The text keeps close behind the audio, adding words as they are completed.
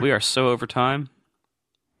We are so over time.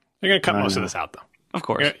 You're going to cut most of this out, though. Of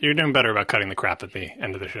course. You're doing better about cutting the crap at the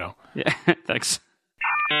end of the show. Yeah, thanks.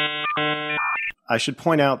 I should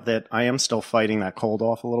point out that I am still fighting that cold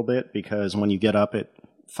off a little bit, because when you get up at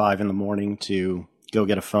 5 a.m. to go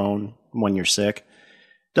get a phone when you're sick,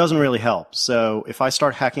 it doesn't really help. So if I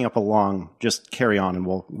start hacking up a lung, just carry on and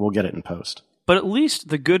we'll get it in post. But at least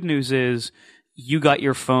the good news is you got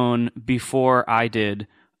your phone before I did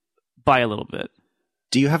by a little bit.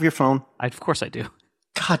 Do you have your phone? Of course I do.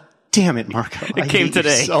 God damn it, Marco. It came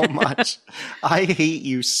today. You so much. I hate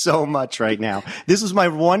you so much right now. This was my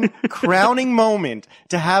one crowning moment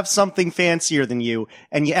to have something fancier than you,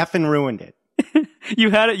 and you effing ruined it.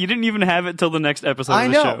 You had it. You didn't even have it till the next episode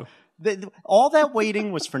of the show. All that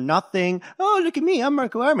waiting was for nothing. Oh, look at me. I'm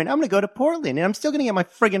Marco Arment. I'm going to go to Portland, and I'm still going to get my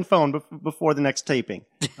friggin' phone before the next taping.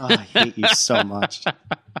 Oh, I hate you so much.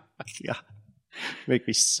 Yeah. Make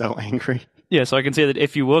me so angry. Yeah, so I can say that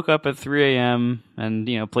if you woke up at 3 a.m.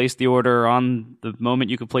 and, placed the order on the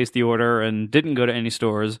moment you could place the order and didn't go to any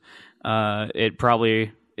stores, it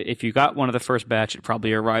probably, if you got one of the first batch, it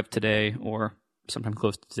probably arrived today or sometime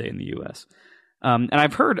close to today in the U.S. And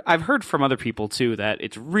I've heard from other people, too, that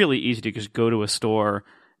it's really easy to just go to a store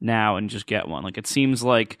now and just get one. Like, it seems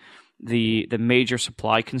like the major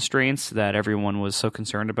supply constraints that everyone was so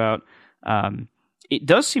concerned about, it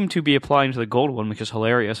does seem to be applying to the gold one, which is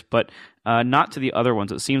hilarious, but not to the other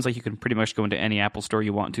ones. It seems like you can pretty much go into any Apple store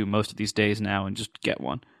you want to most of these days now and just get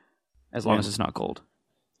one, as long as it's not gold.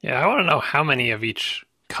 Yeah, I want to know how many of each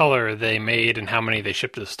color they made and how many they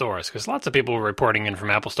shipped to the stores, because lots of people were reporting in from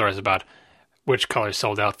Apple stores about which colors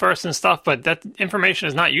sold out first and stuff, but that information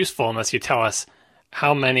is not useful unless you tell us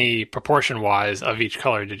how many proportion-wise of each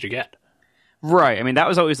color did you get. Right. I mean, that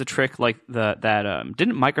was always the trick. Like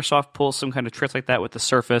didn't Microsoft pull some kind of trick like that with the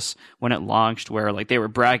Surface when it launched, where like they were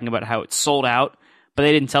bragging about how it sold out, but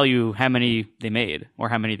they didn't tell you how many they made or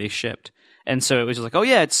how many they shipped. And so it was just like, oh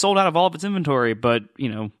yeah, it's sold out of all of its inventory, but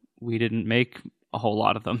we didn't make a whole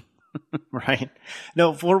lot of them. Right.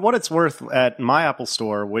 No, for what it's worth, at my Apple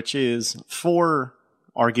store, which is for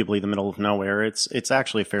arguably the middle of nowhere, it's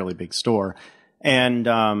actually a fairly big store. And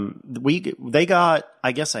they got,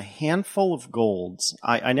 I guess, a handful of golds.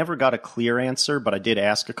 I never got a clear answer, but I did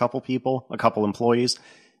ask a couple employees.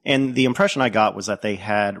 And the impression I got was that they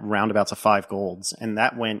had roundabouts of 5 golds, and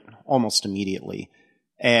that went almost immediately.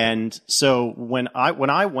 And so when I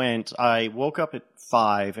went, I woke up at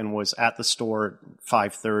 5 and was at the store at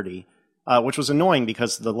 5:30, which was annoying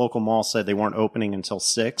because the local mall said they weren't opening until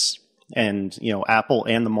 6. And, Apple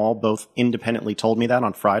and the mall both independently told me that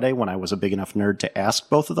on Friday when I was a big enough nerd to ask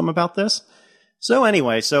both of them about this. So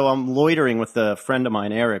anyway, I'm loitering with a friend of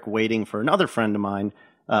mine, Eric, waiting for another friend of mine,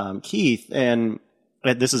 Keith, and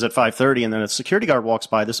this is at 5:30, and then a security guard walks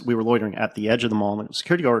by. We were loitering at the edge of the mall, and the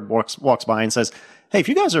security guard walks by and says, hey, if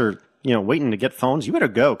you guys are, waiting to get phones, you better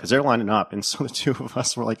go, because they're lining up. And so the two of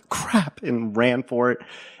us were like, crap, and ran for it.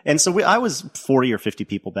 And so I was 40 or 50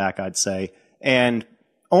 people back, I'd say, and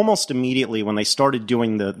almost immediately when they started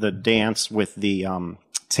doing the dance with the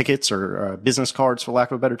tickets or business cards, for lack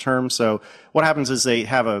of a better term. So what happens is they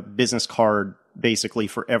have a business card basically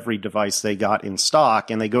for every device they got in stock,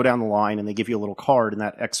 and they go down the line and they give you a little card, and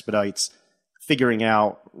that expedites figuring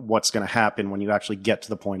out what's going to happen when you actually get to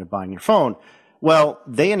the point of buying your phone. Well,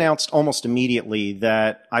 they announced almost immediately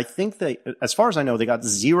that I think as far as I know, they got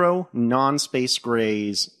 0 non-space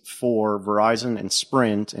grays for Verizon and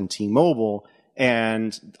Sprint and T-Mobile.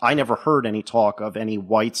 And I never heard any talk of any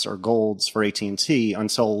whites or golds for AT&T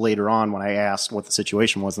until later on when I asked what the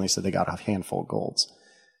situation was, and they said they got a handful of golds.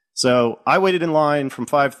 So I waited in line from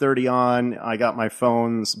 5:30 on. I got my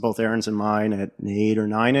phones, both Aaron's and mine, at 8 or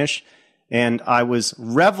 9-ish. And I was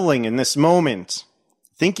reveling in this moment,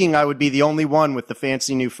 thinking I would be the only one with the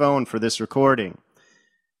fancy new phone for this recording.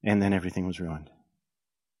 And then everything was ruined.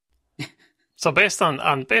 So based on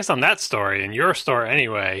that story, and your store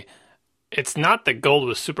anyway, it's not that gold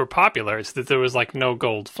was super popular, it's that there was like no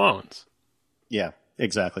gold phones. Yeah,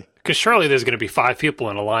 exactly. Because surely there's going to be 5 people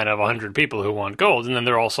in a line of 100 people who want gold, and then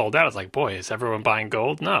they're all sold out. It's like, boy, is everyone buying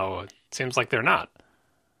gold? No, it seems like they're not.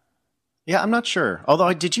 Yeah, I'm not sure.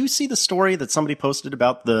 Although, did you see the story that somebody posted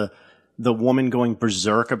about the woman going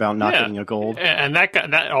berserk about not getting a gold? And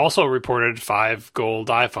that also reported 5 gold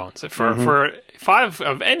iPhones. For 5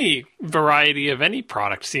 of any variety of any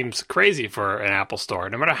product seems crazy for an Apple store.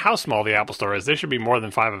 No matter how small the Apple store is, there should be more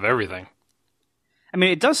than 5 of everything. I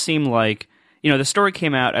mean, it does seem like, the story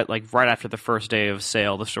came out at right after the first day of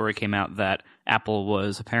sale. The story came out that Apple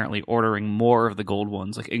was apparently ordering more of the gold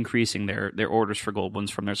ones, like increasing their orders for gold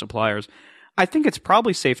ones from their suppliers. I think it's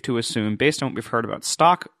probably safe to assume, based on what we've heard about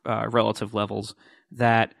stock relative levels,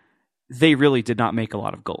 that they really did not make a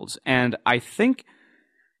lot of golds. And I think,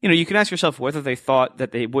 you can ask yourself whether they thought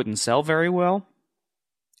that they wouldn't sell very well.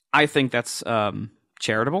 I think that's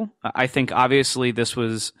charitable. I think obviously this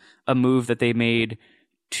was a move that they made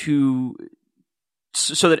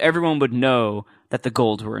so that everyone would know that the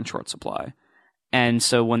golds were in short supply. And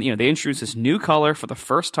so when they introduced this new color for the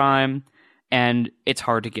first time, and it's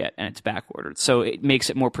hard to get, and it's back ordered, so it makes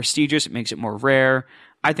it more prestigious, it makes it more rare.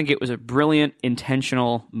 I think it was a brilliant,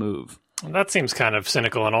 intentional move. That seems kind of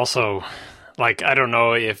cynical, and also, like, I don't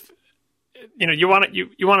know if you want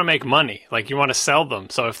to make money, like you want to sell them.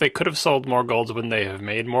 So if they could have sold more golds, wouldn't they have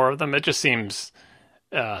made more of them? It just seems.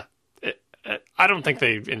 I don't think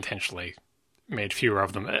they intentionally made fewer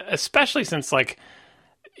of them, especially since, like,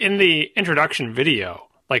 in the introduction video,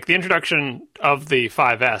 like the introduction of the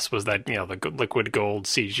 5S was that, the liquid gold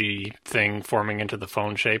CG thing forming into the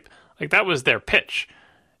phone shape. Like, that was their pitch.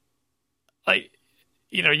 Like,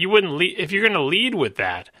 you wouldn't lead, if you're going to lead with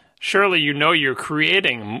that, surely you're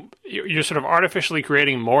sort of artificially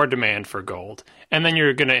creating more demand for gold. And then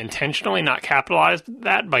you're going to intentionally not capitalize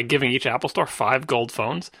that by giving each Apple Store 5 gold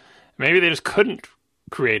phones. Maybe they just couldn't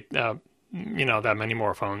create, that many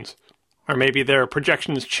more phones. Or maybe their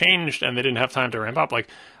projections changed and they didn't have time to ramp up. Like,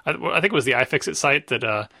 I think it was the iFixit site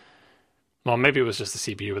that, maybe it was just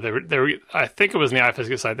the CPU, but I think it was in the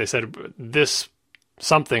iFixit site. They said this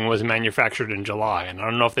something was manufactured in July. And I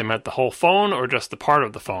don't know if they meant the whole phone or just the part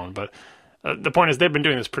of the phone. But the point is they've been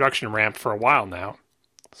doing this production ramp for a while now.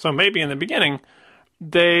 So maybe in the beginning,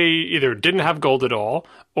 they either didn't have gold at all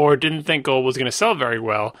or didn't think gold was going to sell very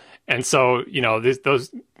well. And so,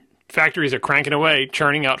 those factories are cranking away,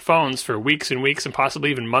 churning out phones for weeks and weeks and possibly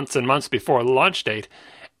even months and months before the launch date.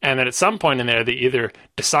 And then at some point in there, they either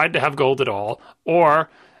decide to have gold at all or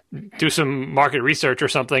do some market research or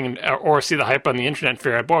something, or see the hype on the internet and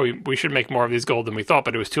figure out, boy, we should make more of these gold than we thought,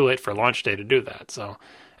 but it was too late for launch day to do that. So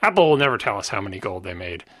Apple will never tell us how many gold they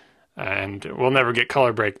made, and we'll never get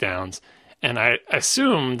color breakdowns. And I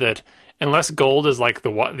assume that unless gold is like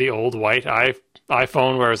the old white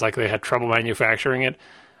iPhone, whereas like they had trouble manufacturing it,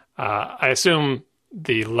 I assume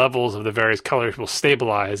the levels of the various colors will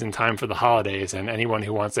stabilize in time for the holidays, and anyone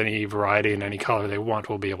who wants any variety in any color they want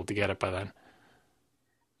will be able to get it by then.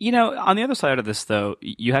 On the other side of this, though,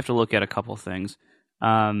 you have to look at a couple things.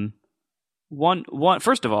 First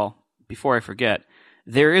of all, before I forget,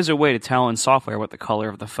 there is a way to tell in software what the color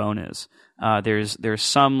of the phone is. There's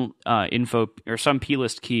some info or some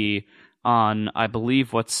plist key on, I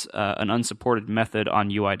believe, what's an unsupported method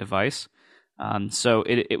on UI device. So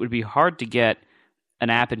it would be hard to get an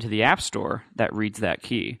app into the App Store that reads that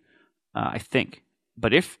key, I think.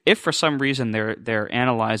 But if for some reason their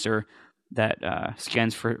analyzer that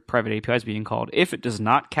scans for private APIs being called, if it does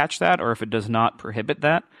not catch that or if it does not prohibit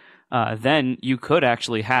that, then you could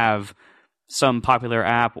actually have some popular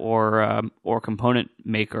app or component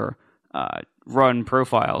maker run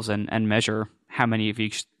profiles and measure how many of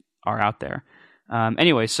each are out there.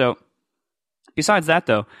 Anyway, so besides that,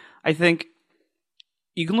 though, I think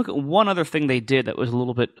you can look at one other thing they did that was a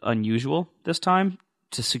little bit unusual this time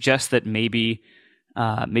to suggest that maybe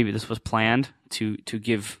this was planned to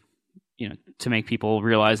give, to make people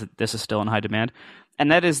realize that this is still in high demand.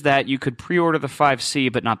 And that is that you could pre-order the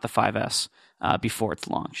 5C but not the 5S before its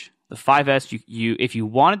launch. The 5S, you if you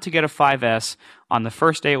wanted to get a 5S on the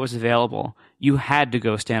first day it was available, you had to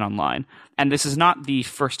go stand online. And this is not the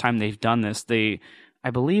first time they've done this. I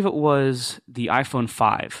believe it was the iPhone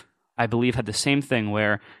 5. I believe had the same thing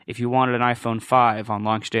where if you wanted an iPhone 5 on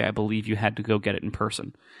launch day, I believe you had to go get it in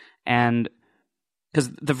person. And because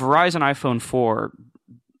the Verizon iPhone 4,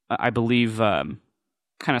 I believe, kind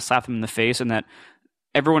of slapped them in the face in that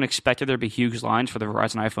everyone expected there to be huge lines for the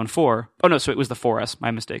Verizon iPhone 4. Oh, no, so it was the 4S, my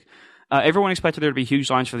mistake. Everyone expected there to be huge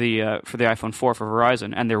lines for the iPhone 4 for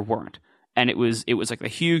Verizon, and there weren't. And it was like a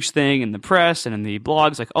huge thing in the press and in the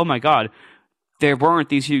blogs, like, oh my God, there weren't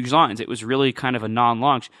these huge lines. It was really kind of a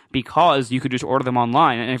non-launch because you could just order them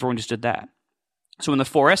online, and everyone just did that. So when the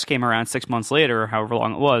 4S came around 6 months later, or however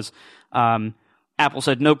long it was, Apple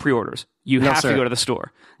said no pre-orders. You have to go to the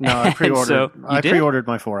store. No, I pre-ordered. So I pre-ordered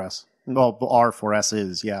my 4S. Well, our 4S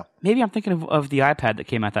is, yeah. Maybe I'm thinking of the iPad that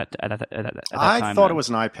came at that time. I thought it was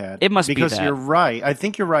an iPad. It must be because that. You're right. I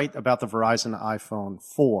think you're right about the Verizon iPhone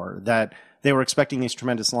 4, that they were expecting these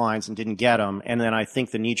tremendous lines and didn't get them. And then I think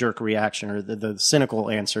the knee-jerk reaction, or the cynical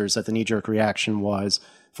answer is that the knee-jerk reaction was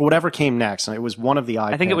for whatever came next. And it was one of the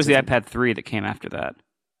iPads. I think it was the iPad 3 that came after that.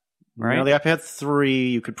 Right? No, the iPad 3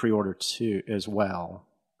 you could pre-order too as well.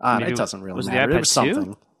 It doesn't really matter. The iPad it was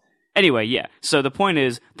something. 2? Anyway, yeah. So the point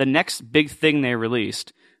is, the next big thing they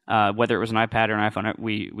released whether it was an iPad or an iPhone,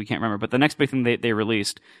 we can't remember. But the next big thing they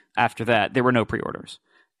released after that, there were no pre-orders,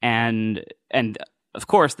 and of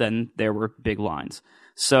course then there were big lines.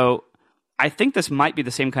 So I think this might be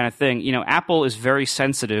the same kind of thing. Apple is very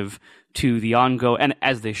sensitive to the ongoing, and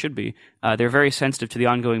as they should be, they're very sensitive to the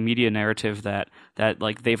ongoing media narrative that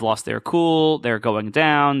like they've lost their cool, they're going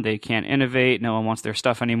down, they can't innovate, no one wants their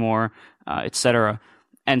stuff anymore, etc.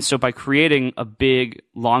 And so by creating a big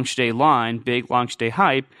launch day line, big launch day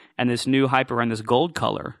hype, and this new hype around this gold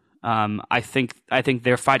color, I think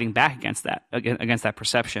they're fighting back against that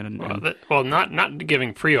perception. Not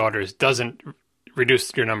giving pre-orders doesn't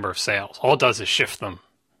reduce your number of sales. All it does is shift them.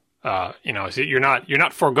 So you're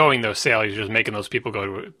not foregoing those sales. You're just making those people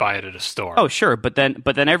go to buy it at a store. Oh, sure, but then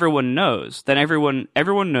everyone knows. Then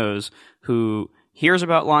everyone knows who hears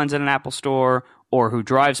about lines at an Apple store, or who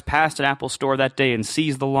drives past an Apple store that day and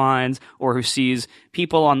sees the lines, or who sees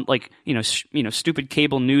people on stupid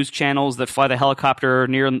cable news channels that fly the helicopter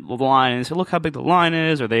near the line and say, "Look how big the line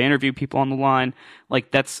is," or they interview people on the line.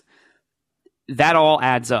 Like that all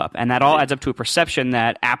adds up, and that all adds up to a perception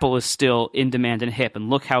that Apple is still in demand and hip, and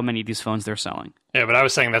look how many of these phones they're selling. Yeah, but I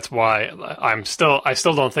was saying that's why I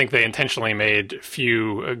still don't think they intentionally made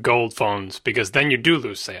few gold phones, because then you do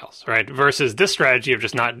lose sales, right? Versus this strategy of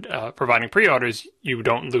just not providing pre-orders, you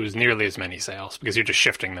don't lose nearly as many sales because you're just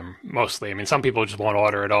shifting them mostly. I mean, some people just won't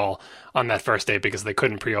order at all on that first day because they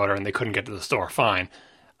couldn't pre-order and they couldn't get to the store. Fine,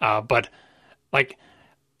 but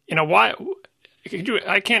why?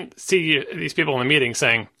 I can't see these people in the meeting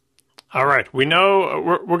saying, all right, we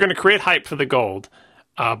know we're going to create hype for the gold,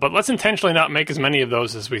 but let's intentionally not make as many of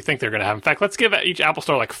those as we think they're going to have. In fact, let's give each Apple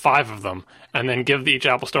store like 5 of them, and then give each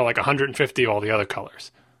Apple store like 150 of all the other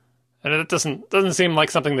colors. And it doesn't seem like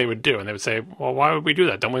something they would do. And they would say, well, why would we do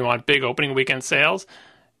that? Don't we want big opening weekend sales?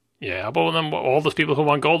 Yeah, but then all those people who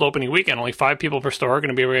want gold opening weekend, only 5 people per store are going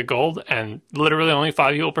to be able to get gold, and literally only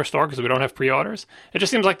 5 people per store because we don't have pre-orders. It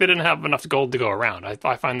just seems like they didn't have enough gold to go around.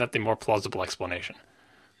 I find that the more plausible explanation.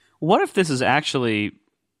 What if this is actually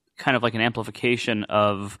kind of like an amplification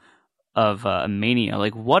of a mania?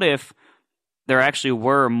 Like, what if there actually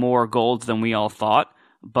were more golds than we all thought,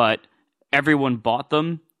 but everyone bought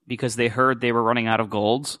them because they heard they were running out of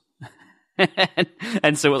golds?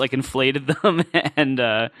 and so it like inflated them, and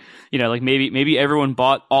maybe everyone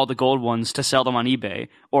bought all the gold ones to sell them on eBay,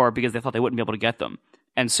 or because they thought they wouldn't be able to get them,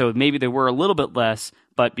 and so maybe they were a little bit less,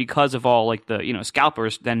 but because of all like the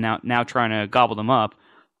scalpers then now trying to gobble them up,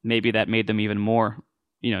 maybe that made them even more.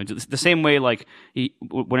 The same way like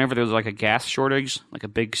whenever there's like a gas shortage, like a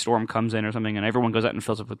big storm comes in or something, and everyone goes out and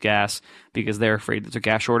fills up with gas because they're afraid there's a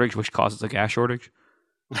gas shortage, which causes a gas shortage.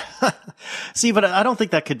 See, but I don't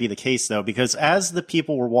think that could be the case, though, because as the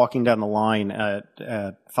people were walking down the line at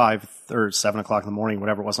 5 or 7 o'clock in the morning,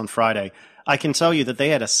 whatever it was on Friday, I can tell you that they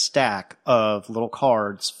had a stack of little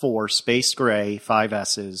cards for Space Gray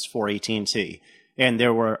 5Ss for AT&T. And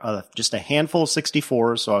there were just a handful of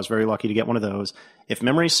 64s, so I was very lucky to get one of those. If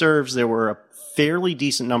memory serves, there were a fairly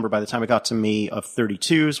decent number by the time it got to me of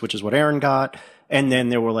 32s, which is what Aaron got. And then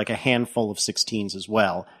there were like a handful of 16s as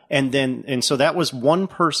well. And so that was one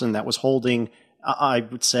person that was holding, I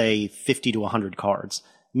would say, 50 to 100 cards.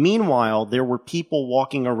 Meanwhile, there were people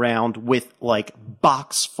walking around with like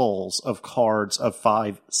boxfuls of cards of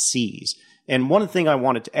 5Cs. And one thing I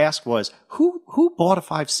wanted to ask was, who bought a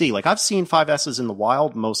 5C? Like, I've seen 5Ss in the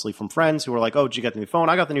wild, mostly from friends who were like, oh, did you get the new phone?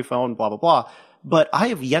 I got the new phone, blah, blah, blah. But I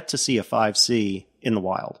have yet to see a 5C in the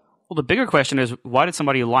wild. Well, the bigger question is, why did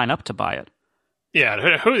somebody line up to buy it?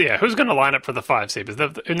 Yeah, who's going to line up for the 5C?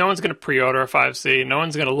 Because no one's going to pre-order a 5C. No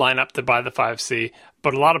one's going to line up to buy the 5C.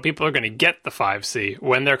 But a lot of people are going to get the 5C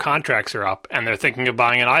when their contracts are up and they're thinking of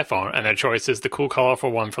buying an iPhone, and their choice is the cool,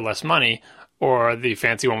 colorful one for less money or the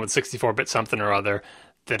fancy one with 64-bit something or other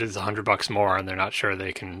that is $100 more, and they're not sure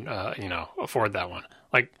they can, afford that one.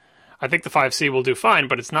 Like, I think the 5C will do fine,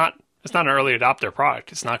 but it's not an early adopter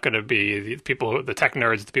product. It's not going to be the tech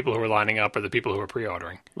nerds, the people who are lining up, or the people who are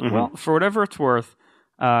pre-ordering. Mm-hmm. Well, for whatever it's worth,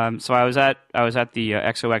 so I was at the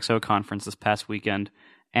XOXO conference this past weekend,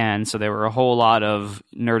 and so there were a whole lot of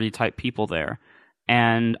nerdy type people there,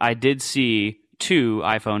 and I did see 2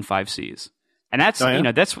 iPhone 5Cs, and that's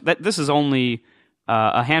this is only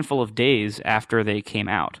a handful of days after they came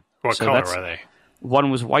out. What color are they? One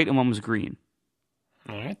was white and one was green.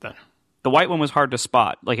 All right then. The white one was hard to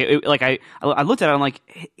spot. Like, I looked at it, I'm like,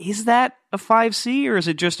 is that a 5C or is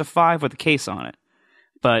it just a 5 with a case on it?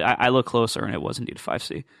 But I looked closer, and it was indeed a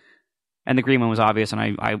 5C. And the green one was obvious,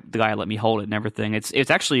 and the guy let me hold it and everything.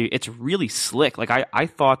 It's really slick. Like, I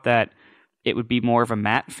thought that it would be more of a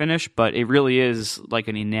matte finish, but it really is like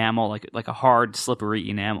an enamel, like a hard, slippery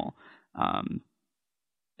enamel.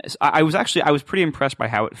 I was pretty impressed by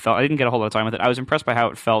how it felt. I didn't get a whole lot of time with it. I was impressed by how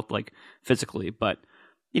it felt like physically, but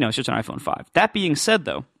it's just an iPhone 5. That being said,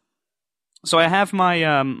 though, so I have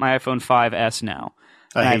my my iPhone 5S now.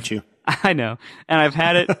 I hate you. I know, and I've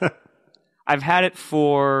had it. I've had it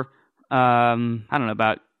for I don't know,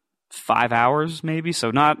 about 5 hours maybe.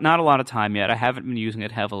 So not a lot of time yet. I haven't been using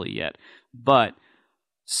it heavily yet, but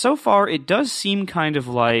so far it does seem kind of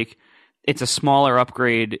like it's a smaller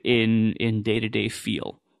upgrade in day-to-day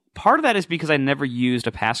feel. Part of that is because I never used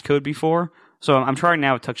a passcode before, so I'm trying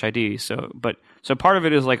now with Touch ID. So part of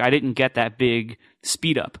it is like I didn't get that big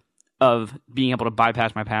speed up of being able to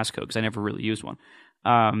bypass my passcode because I never really used one.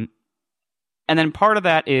 And then part of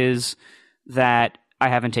that is that I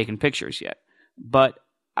haven't taken pictures yet. But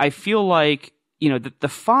I feel like the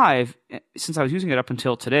 5, since I was using it up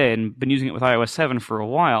until today and been using it with iOS 7 for a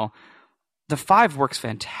while, the 5 works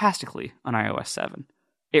fantastically on iOS 7.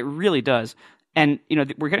 It really does. And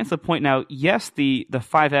we're getting to the point now. Yes, the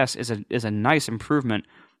 5S is a nice improvement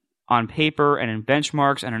on paper and in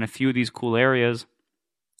benchmarks and in a few of these cool areas,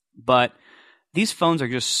 but these phones are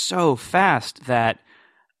just so fast that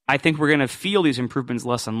I think we're going to feel these improvements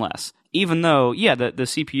less and less. Even though, yeah, the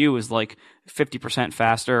CPU is like 50%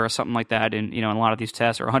 faster or something like that in a lot of these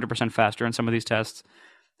tests, or 100% faster in some of these tests.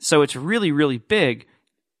 So it's really, really big,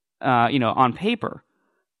 on paper.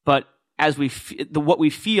 But as what we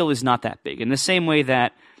feel is not that big. In the same way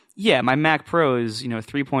that, yeah, my Mac Pro is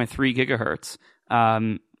 3.3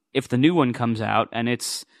 gigahertz. If the new one comes out and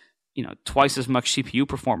it's twice as much CPU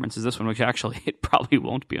performance as this one, which actually it probably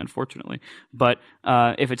won't be, unfortunately. But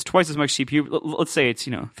if it's twice as much CPU, let's say it's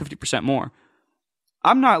 50% more,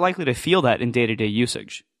 I'm not likely to feel that in day-to-day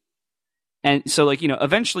usage. And so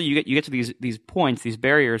eventually you get to these points, these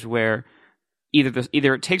barriers where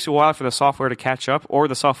either it takes a while for the software to catch up, or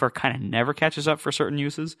the software kind of never catches up for certain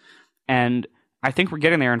uses. And I think we're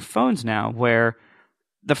getting there in phones now, where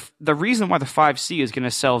the reason why the 5C is going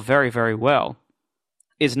to sell very, very well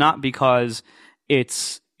is not because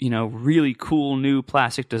it's really cool new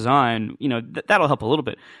plastic design. That'll help a little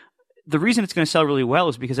bit. The reason it's going to sell really well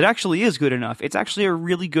is because it actually is good enough. It's actually a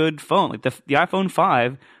really good phone. Like the iPhone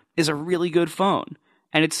 5 is a really good phone.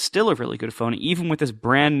 And it's still a really good phone, even with this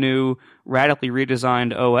brand new, radically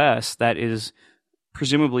redesigned OS that is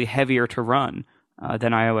presumably heavier to run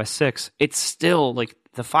than iOS 6. It's still,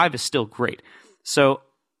 the 5 is still great. So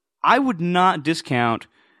I would not discount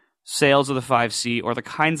sales of the 5C or the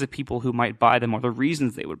kinds of people who might buy them or the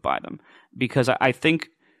reasons they would buy them. Because I think,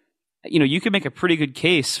 you could make a pretty good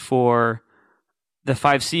case for the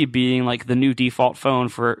 5C being like the new default phone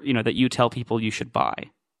for, that you tell people you should buy.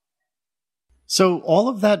 So all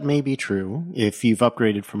of that may be true if you've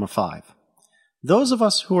upgraded from a 5. Those of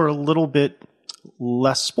us who are a little bit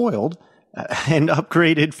less spoiled and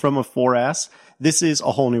upgraded from a 4S, this is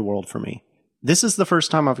a whole new world for me. This is the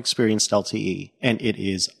first time I've experienced LTE, and it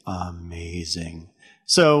is amazing.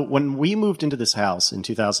 So when we moved into this house in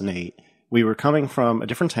 2008, we were coming from a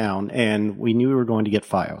different town, and we knew we were going to get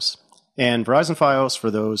Fios. And Verizon Fios, for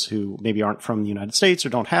those who maybe aren't from the United States or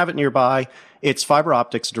don't have it nearby, it's fiber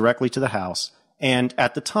optics directly to the house. And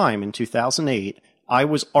at the time, in 2008, I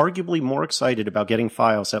was arguably more excited about getting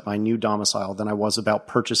Fios at my new domicile than I was about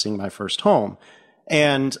purchasing my first home.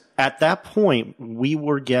 And at that point, we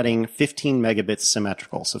were getting 15 megabits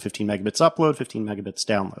symmetrical. So 15 megabits upload, 15 megabits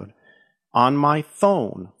download. On my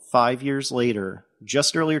phone, 5 years later,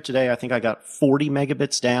 just earlier today, I think I got 40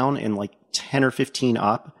 megabits down and 10 or 15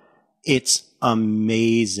 up. It's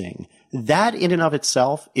amazing. That in and of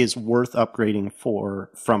itself is worth upgrading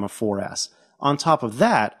from a 4S. On top of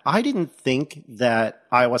that, I didn't think that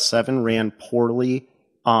iOS 7 ran poorly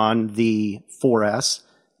on the 4S,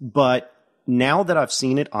 but now that I've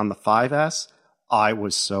seen it on the 5S, I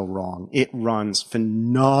was so wrong. It runs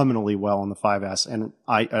phenomenally well on the 5S, and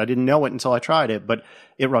I didn't know it until I tried it, but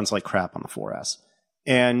it runs like crap on the 4S.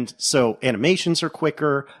 And so animations are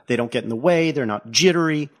quicker, they don't get in the way, they're not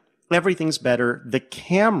jittery, everything's better. The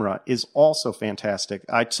camera is also fantastic.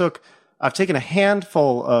 I've taken a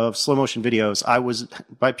handful of slow motion videos. I was,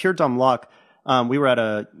 by pure dumb luck, we were at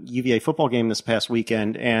a UVA football game this past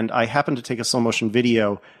weekend, and I happened to take a slow motion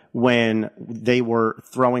video when they were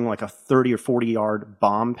throwing a 30 or 40 yard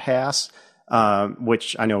bomb pass,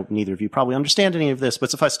 which I know neither of you probably understand any of this,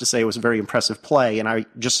 but suffice to say it was a very impressive play, and I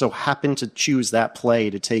just so happened to choose that play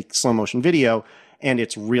to take slow motion video, and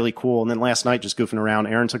it's really cool. And then last night, just goofing around,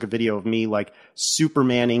 Aaron took a video of me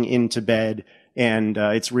Supermaning into bed, and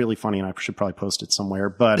it's really funny, and I should probably post it somewhere.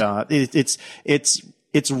 But it's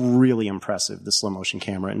really impressive, the slow motion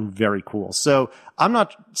camera, and very cool. So I'm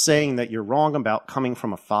not saying that you're wrong about coming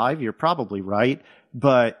from a 5. You're probably right,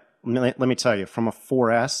 but let me tell you, from a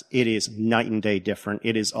 4S, it is night and day different.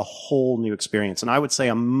 It is a whole new experience. And I would say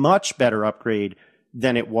a much better upgrade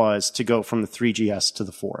than it was to go from the 3GS to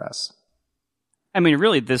the 4S. I mean,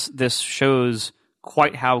 really, this shows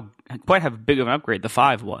quite how big of an upgrade the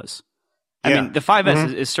 5 was. I mean, the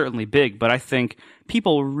 5S is certainly big, but I think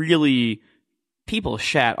people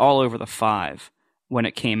shat all over the 5 when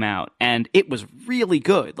it came out, and it was really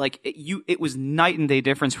good. Like it was night and day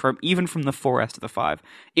difference from the 4S to the 5.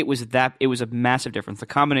 It was a massive difference. The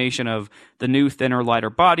combination of the new thinner, lighter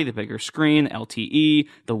body, the bigger screen, LTE,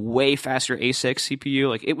 the way faster A6 CPU,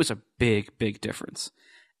 like it was a big, big difference.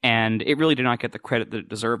 And it really did not get the credit that it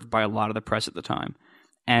deserved by a lot of the press at the time.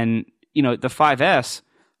 And, the 5S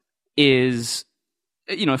is,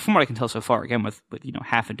 from what I can tell so far, again, with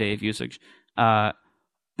half a day of usage, the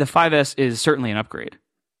 5S is certainly an upgrade,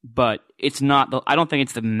 but it's not. I don't think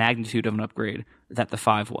it's the magnitude of an upgrade that the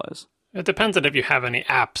 5 was. It depends on if you have any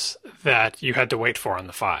apps that you had to wait for on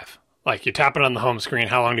the 5. Like you tap it on the home screen,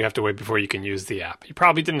 how long do you have to wait before you can use the app? You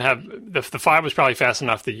probably didn't have the 5 was probably fast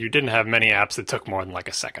enough that you didn't have many apps that took more than like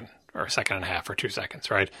a second or a second and a half or 2 seconds,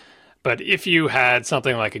 right? But if you had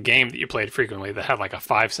something like a game that you played frequently that had like a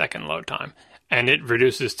 5-second load time, and it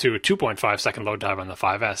reduces to a 2.5-second load time on the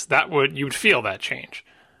 5S, you would feel that change.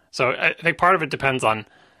 So I think part of it depends on,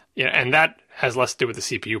 and that has less to do with the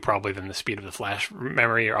CPU probably than the speed of the flash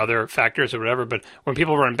memory or other factors or whatever. But when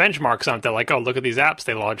people run benchmarks on it, they're like, oh, look at these apps,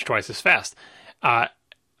 they launch twice as fast.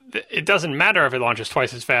 It doesn't matter if it launches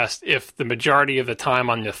twice as fast if the majority of the time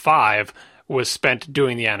on the 5 was spent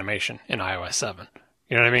doing the animation in iOS 7.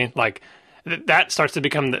 You know what I mean? Like that starts to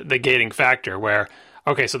become the gating factor where,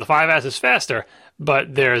 okay, so the 5S is faster,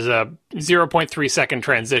 but there's a 0.3 second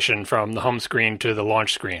transition from the home screen to the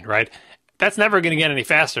launch screen, right? That's never going to get any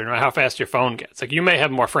faster, no matter how fast your phone gets. Like you may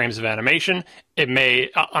have more frames of animation. It may,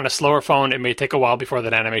 on a slower phone, it may take a while before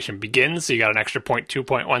that animation begins. So you got an extra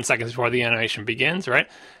 0.1 seconds before the animation begins, right?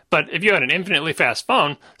 But if you had an infinitely fast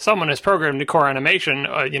phone, someone has programmed the core animation,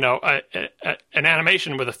 an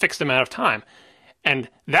animation with a fixed amount of time. And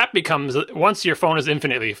that becomes, once your phone is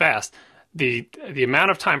infinitely fast, the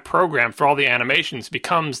amount of time programmed for all the animations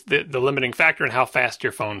becomes the limiting factor in how fast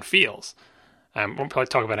your phone feels. We'll probably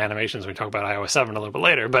talk about animations when we talk about iOS 7 a little bit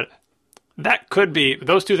later, but that could be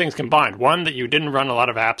those two things combined. One, that you didn't run a lot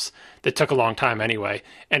of apps that took a long time anyway,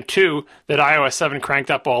 and two, that iOS 7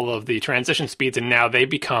 cranked up all of the transition speeds, and now they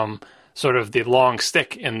become sort of the long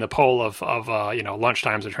stick in the pole of lunch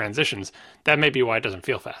times or transitions. That may be why it doesn't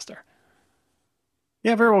feel faster.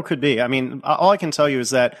 Yeah, very well could be. I mean, all I can tell you is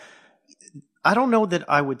that I don't know that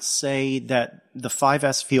I would say that the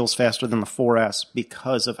 5S feels faster than the 4S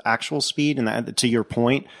because of actual speed, and that, to your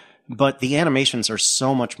point, but the animations are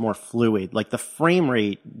so much more fluid. Like the frame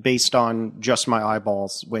rate, based on just my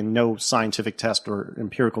eyeballs, when no scientific test or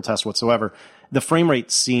empirical test whatsoever, the frame rate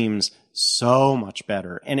seems so much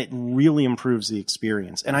better, and it really improves the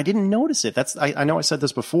experience. And I didn't notice it. I know I said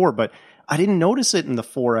this before, but I didn't notice it in the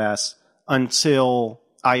 4S until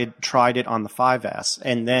I had tried it on the 5S,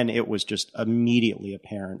 and then it was just immediately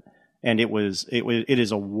apparent, and it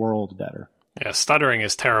is a world better. Yeah, stuttering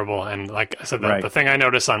is terrible, and like I said, Right. The thing I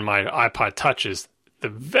notice on my iPod Touch is the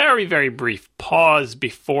very, very brief pause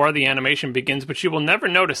before the animation begins, which you will never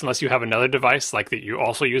notice unless you have another device like that you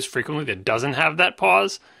also use frequently that doesn't have that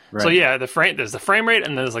pause. Right. So yeah, there's the frame rate,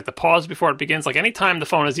 and there's like the pause before it begins. Like anytime the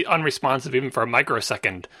phone is unresponsive, even for a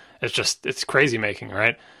microsecond, it's crazy making,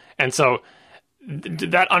 right? And so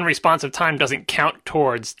that unresponsive time doesn't count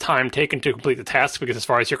towards time taken to complete the task, because as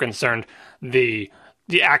far as you're concerned, the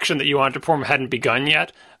action that you want to perform hadn't begun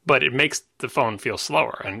yet, but it makes the phone feel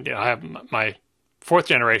slower. And I have my 4th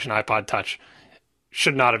generation iPod Touch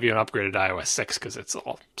should not have even upgraded to iOS 6 because it's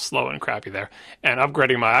all slow and crappy there. And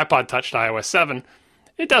upgrading my iPod Touch to iOS 7,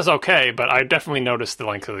 it does okay, but I definitely noticed the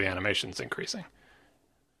length of the animations increasing.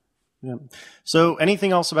 Yeah. So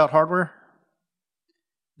anything else about hardware?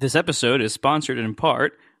 This episode is sponsored in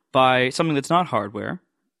part by something that's not hardware.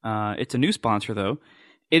 It's a new sponsor, though.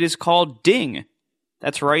 It is called Ding.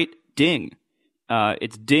 That's right, Ding.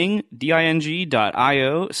 It's ding.io/ATP.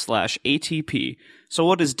 So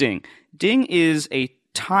what is Ding? Ding is a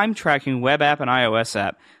time tracking web app and iOS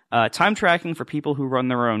app. Time tracking for people who run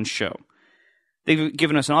their own show. They've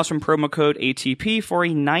given us an awesome promo code ATP for a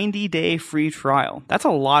 90-day free trial. That's a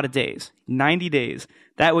lot of days. 90 days.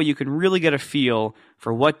 That way you can really get a feel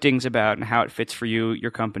for what Ding's about and how it fits for you, your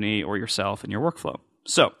company, or yourself and your workflow.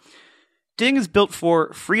 So, Ding is built for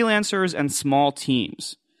freelancers and small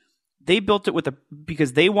teams. They built it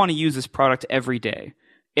because they want to use this product every day.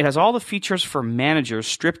 It has all the features for managers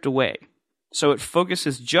stripped away. So it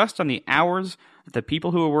focuses just on the hours that the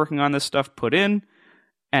people who are working on this stuff put in,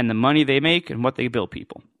 and the money they make and what they bill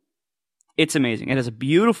people. It's amazing. It has a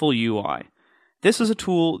beautiful UI. This is a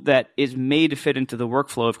tool that is made to fit into the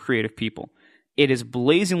workflow of creative people. It is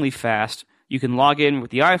blazingly fast. You can log in with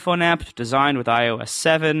the iPhone app, designed with iOS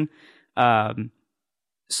 7.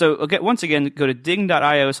 So once again, go to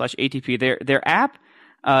ding.io/ATP. Their app,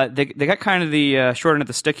 they got kind of the short end of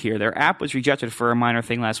the stick here. Their app was rejected for a minor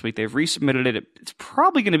thing last week. They've resubmitted it. It's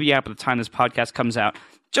probably going to be out by the time this podcast comes out.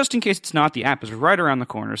 Just in case it's not, the app is right around the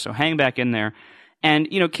corner, so hang back in there. And,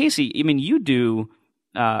 Casey, I mean, you do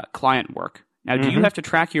client work. Now, do you have to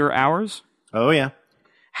track your hours? Oh, yeah.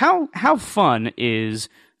 How fun is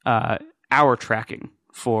hour tracking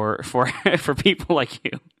for people like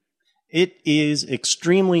you? It is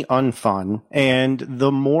extremely unfun, and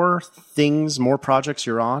the more projects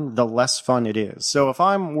you're on, the less fun it is. So if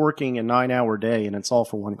I'm working a 9-hour day and it's all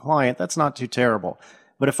for one client, that's not too terrible.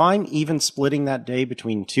 But if I'm even splitting that day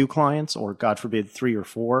between 2 clients, or God forbid 3 or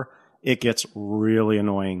 4, it gets really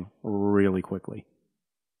annoying really quickly.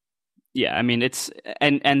 Yeah, I mean, it's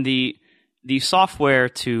and the software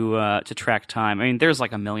to track time. I mean, there's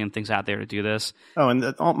like a million things out there to do this. Oh,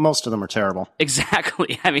 and most of them are terrible.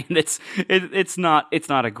 Exactly. I mean, it's not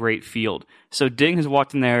a great field. So Ding has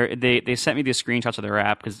walked in there. They sent me the screenshots of their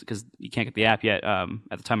app because you can't get the app yet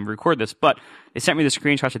at the time we record this. But they sent me the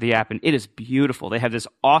screenshots of the app, and it is beautiful. They have this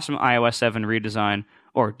awesome iOS 7 redesign,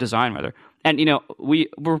 or design rather. And we're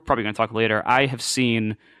probably going to talk later. I have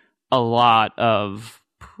seen a lot of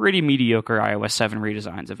pretty mediocre iOS 7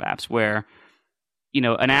 redesigns of apps where,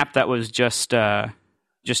 an app that was just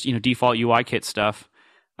default UIKit stuff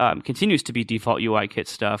continues to be default UIKit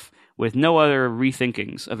stuff with no other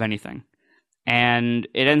rethinkings of anything. And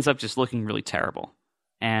it ends up just looking really terrible.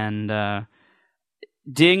 And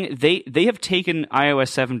Ding, they have taken iOS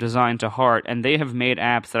 7 design to heart, and they have made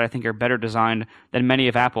apps that I think are better designed than many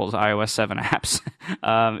of Apple's iOS 7 apps.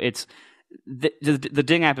 It's the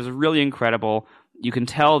Ding app is really incredible. You can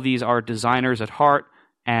tell these are designers at heart,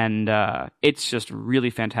 and it's just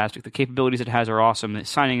really fantastic. The capabilities it has are awesome. The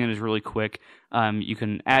signing in is really quick. You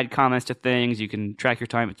can add comments to things. You can track your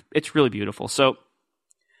time. It's really beautiful. So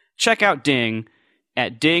check out Ding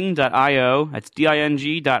at ding.io. That's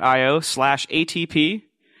ding.io/ATP,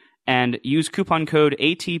 and use coupon code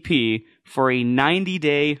ATP for a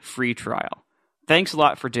 90-day free trial. Thanks a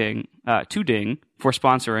lot to Ding for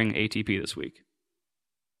sponsoring ATP this week.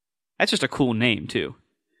 That's just a cool name, too.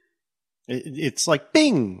 It's like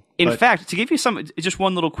Bing. In fact, to give you just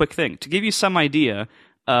one little quick thing, to give you some idea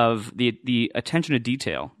of the attention to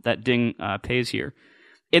detail that Ding pays here,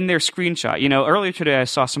 in their screenshot, earlier today I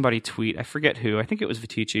saw somebody tweet, I forget who, I think it was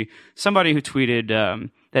Vitici, somebody who tweeted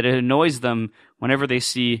that it annoys them whenever they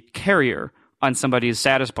see Carrier on somebody's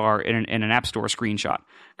status bar in an App Store screenshot.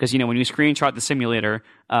 Because, when you screenshot the simulator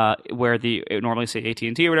where it normally say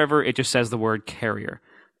AT&T or whatever, it just says the word Carrier.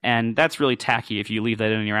 And that's really tacky if you leave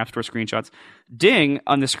that in your App Store screenshots. Ding,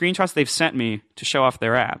 on the screenshots they've sent me to show off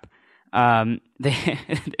their app,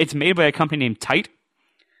 it's made by a company named Tite,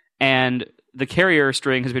 and the Carrier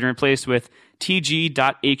string has been replaced with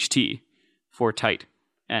tg.ht for Tite.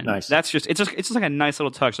 And nice. That's it's just like a nice little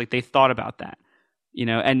touch. Like, they thought about that,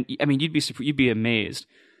 And I mean, you'd be amazed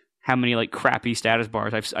how many like crappy status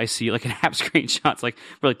bars I see like in app screenshots, like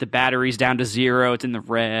where like the battery's down to 0, it's in the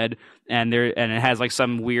red, and it has like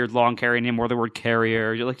some weird long carrier name or the word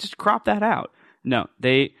Carrier. You're like, just crop that out. No,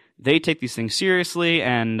 they take these things seriously,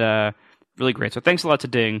 and really great. So thanks a lot to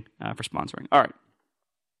Ding for sponsoring. All right.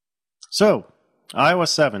 So iOS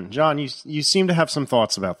 7, John, you seem to have some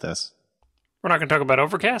thoughts about this. We're not going to talk about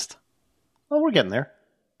Overcast? Oh, we're getting there.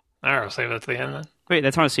 All right, we'll save that to the end then. Wait,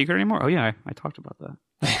 that's not a secret anymore? Oh, yeah, I talked about that.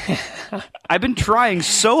 I've been trying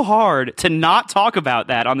so hard to not talk about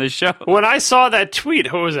that on this show. When I saw that tweet,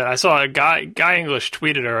 who was it? I saw a guy English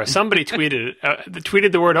tweeted, or somebody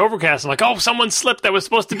tweeted the word Overcast. I'm like, oh, someone slipped. That was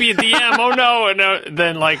supposed to be a DM. Oh no! And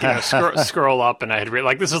then scroll up, and I had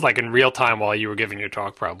this is like in real time while you were giving your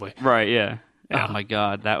talk, probably. Right? Yeah. Oh my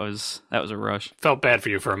God, that was a rush. Felt bad for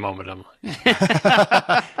you for a moment. I'm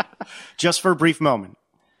like, just for a brief moment.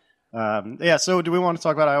 So do we want to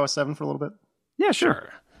talk about iOS 7 for a little bit? Yeah,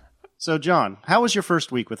 sure. So, John, how was your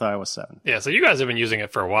first week with iOS 7? Yeah, so you guys have been using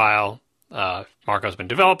it for a while. Marco's been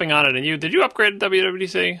developing on it, and did you upgrade to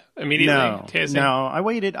WWDC immediately? No, I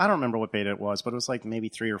waited. I don't remember what beta it was, but it was like maybe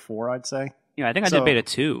 3 or 4, I'd say. Yeah, I think I did beta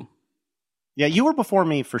 2. Yeah, you were before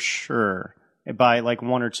me for sure by like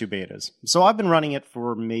 1 or 2 betas. So I've been running it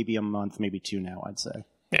for maybe a month, maybe 2 now, I'd say.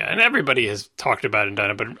 Yeah, and everybody has talked about it and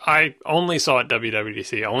done it, but I only saw it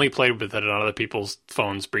WWDC. I only played with it on other people's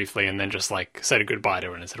phones briefly, and then just like said goodbye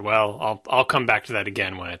to it and said, "Well, I'll come back to that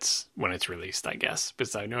again when it's released, I guess."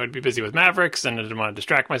 Because I knew I'd be busy with Mavericks, and I didn't want to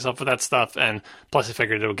distract myself with that stuff. And plus, I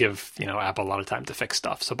figured it'll give Apple a lot of time to fix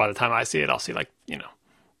stuff. So by the time I see it, I'll see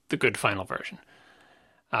the good final version.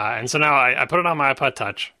 And so now I put it on my iPod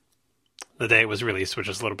Touch the day it was released, which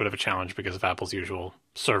is a little bit of a challenge because of Apple's usual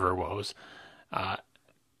server woes.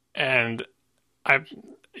 And I've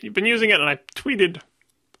been using it, and I tweeted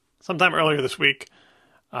sometime earlier this week.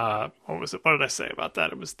 What was it? What did I say about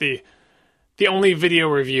that? It was the only video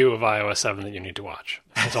review of iOS 7 that you need to watch.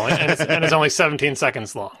 It's only 17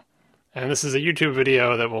 seconds long. And this is a YouTube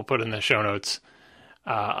video that we'll put in the show notes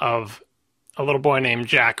of a little boy named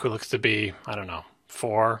Jack who looks to be, I don't know,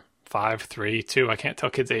 4, 5, 3, 2. I can't tell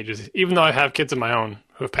kids' ages. Even though I have kids of my own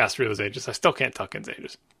who have passed through those ages, I still can't tell kids'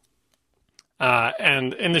 ages.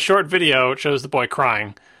 And in the short video, it shows the boy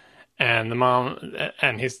crying, and the mom,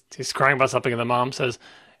 and he's crying about something, and the mom says,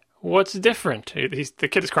 "What's different?" The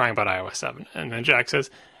kid is crying about iOS 7, and then Jack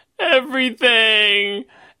says, "Everything."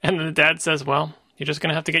 And then the dad says, "Well, you're just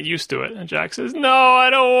gonna have to get used to it." And Jack says, "No,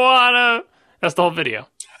 I don't wanna." That's the whole video.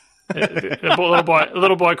 A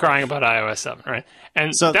little boy crying about iOS 7, right?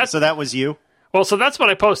 And so that was you. Well, so that's what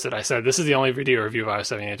I posted. I said, this is the only video review of iOS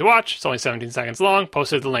 7 you need to watch. It's only 17 seconds long.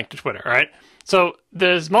 Posted the link to Twitter, all right? So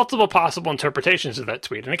there's multiple possible interpretations of that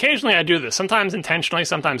tweet. And occasionally I do this, sometimes intentionally,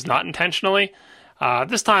 sometimes not intentionally.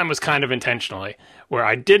 This time was kind of intentionally, where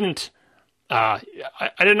I didn't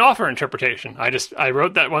offer interpretation. I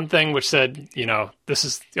wrote that one thing which said, this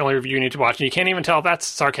is the only review you need to watch. And you can't even tell if that's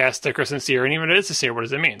sarcastic or sincere. And even if it is sincere, what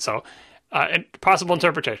does it mean? So possible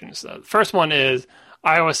interpretations. The first one is,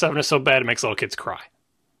 iOS 7 is so bad it makes little kids cry,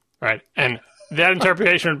 right? And that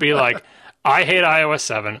interpretation would be like, I hate iOS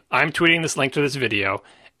 7. I'm tweeting this link to this video,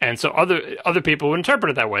 and so other people would interpret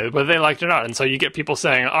it that way, whether they liked it or not. And so you get people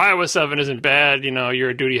saying iOS 7 isn't bad, you're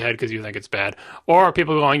a duty head because you think it's bad, or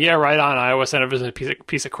people going, yeah, right on, iOS 7 is a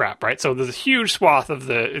piece of crap, right? So there's a huge swath of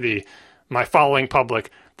my following public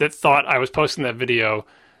that thought I was posting that video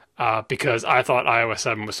because I thought iOS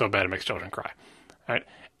 7 was so bad it makes children cry, right?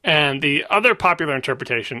 And the other popular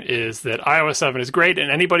interpretation is that iOS 7 is great, and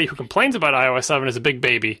anybody who complains about iOS 7 is a big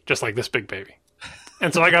baby, just like this big baby.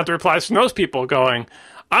 And so I got the replies from those people going,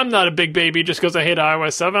 I'm not a big baby just because I hate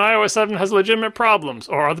iOS 7. iOS 7 has legitimate problems.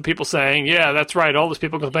 Or other people saying, yeah, that's right, all those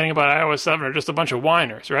people complaining about iOS 7 are just a bunch of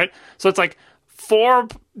whiners, right? So it's like 4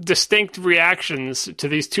 distinct reactions to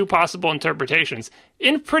these 2 possible interpretations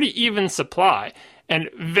in pretty even supply. And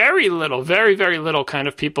very little, very, very little kind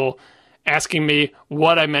of people asking me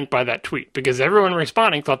what I meant by that tweet, because everyone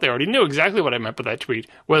responding thought they already knew exactly what I meant by that tweet,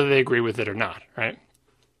 whether they agree with it or not, right?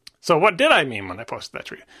 So what did I mean when I posted that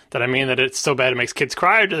tweet? Did I mean that it's so bad it makes kids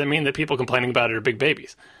cry, or did I mean that people complaining about it are big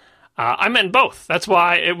babies? I meant both. That's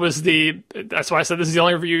why I said this is the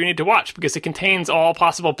only review you need to watch, because it contains all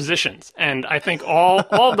possible positions, and I think all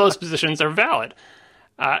of those positions are valid.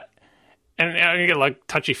 And I'm gonna get like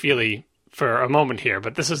touchy-feely for a moment here,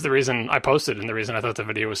 but this is the reason I posted and the reason I thought the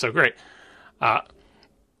video was so great.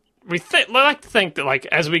 We like to think that, like,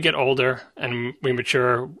 as we get older and we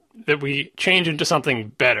mature, that we change into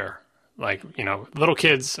something better. Like, little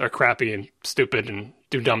kids are crappy and stupid and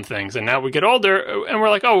do dumb things, and now we get older and we're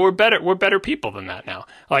like, oh, we're better people than that now.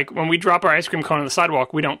 Like, when we drop our ice cream cone on the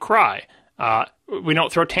sidewalk, we don't cry. We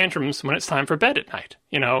don't throw tantrums when it's time for bed at night.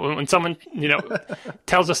 When someone,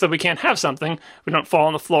 tells us that we can't have something, we don't fall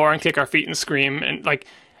on the floor and kick our feet and scream. And like,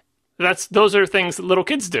 those are things that little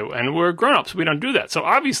kids do. And we're grown-ups. We don't do that. So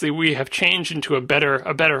obviously we have changed into a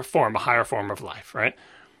better form, a higher form of life. Right.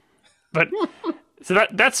 But so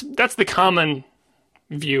that's the common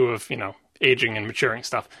view of, aging and maturing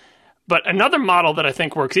stuff. But another model that I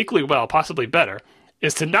think works equally well, possibly better,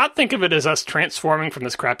 is to not think of it as us transforming from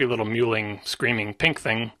this crappy little mewling, screaming pink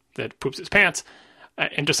thing that poops its pants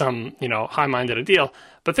into some, high-minded ideal,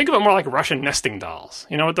 but think of it more like Russian nesting dolls.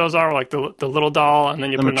 You know what those are? Like the little doll, and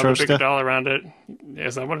then you put another bigger doll around it.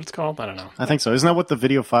 Is that what it's called? I don't know. I think so. Isn't that what the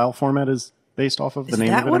video file format is based off of? The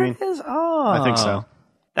name of it, what it is? Oh. I think so.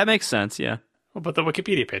 That makes sense, yeah. We'll put the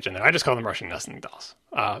Wikipedia page in there. I just call them Russian nesting dolls.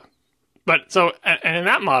 But so, and in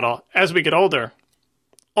that model, as we get older,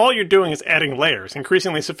 all you're doing is adding layers,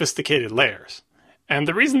 increasingly sophisticated layers. And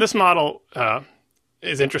the reason this model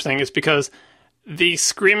is interesting is because the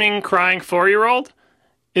screaming, crying 4-year-old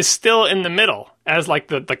is still in the middle as like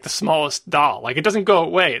the smallest doll. Like, it doesn't go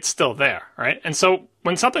away; it's still there, right? And so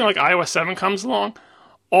when something like iOS 7 comes along,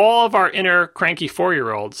 all of our inner cranky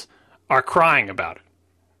 4-year-olds are crying about it,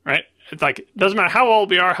 right? It's like, it doesn't matter how old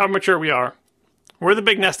we are, how mature we are, We're the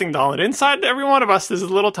big nesting doll, and inside every one of us is a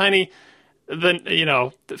little tiny,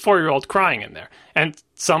 the 4-year-old crying in there. And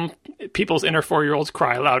some people's inner 4-year-olds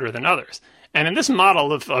cry louder than others. And in this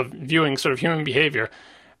model of viewing sort of human behavior,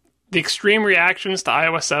 the extreme reactions to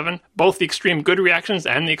iOS 7, both the extreme good reactions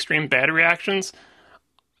and the extreme bad reactions,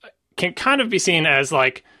 can kind of be seen as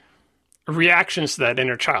like reactions to that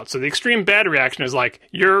inner child. So the extreme bad reaction is like,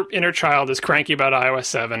 your inner child is cranky about iOS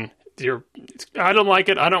 7. I don't like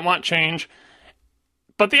it. I don't want change.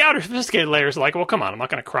 But the outer sophisticated layers are like, well, come on, I'm not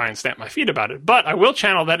going to cry and stamp my feet about it. But I will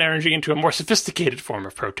channel that energy into a more sophisticated form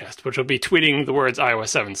of protest, which will be tweeting the words iOS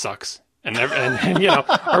 7 sucks. And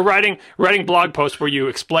or writing blog posts where you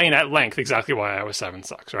explain at length exactly why iOS 7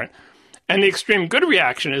 sucks, right? And the extreme good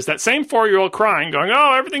reaction is that same 4-year-old crying, going,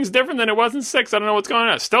 oh, everything's different than it was in 6. I don't know what's going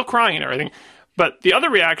on. Still crying and everything. But the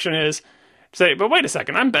other reaction is say, but wait a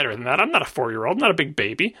second, I'm better than that. I'm not a 4-year-old, not a big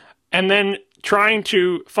baby. And then trying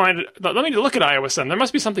to find, let me look at iOS 7. There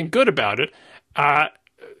must be something good about it.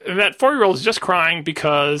 That 4-year-old is just crying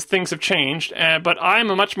because things have changed, but I'm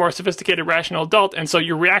a much more sophisticated, rational adult, and so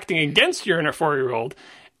you're reacting against your inner 4-year-old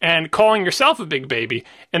and calling yourself a big baby,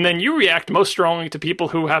 and then you react most strongly to people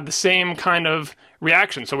who have the same kind of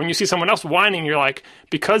reaction. So when you see someone else whining, you're like,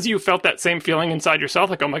 because you felt that same feeling inside yourself,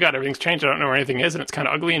 like, oh my God, everything's changed, I don't know where anything is, and it's kind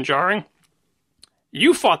of ugly and jarring,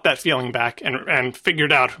 you fought that feeling back and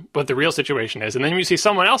figured out what the real situation is. And then you see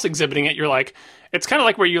someone else exhibiting it, you're like, it's kind of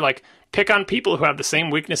like where you like pick on people who have the same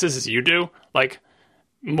weaknesses as you do, like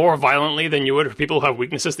more violently than you would for people who have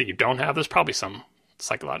weaknesses that you don't have. There's probably some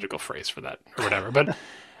psychological phrase for that or whatever. But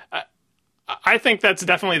I think that's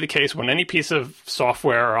definitely the case when any piece of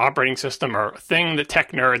software or operating system or thing that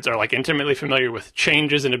tech nerds are like intimately familiar with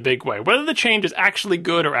changes in a big way. Whether the change is actually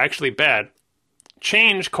good or actually bad,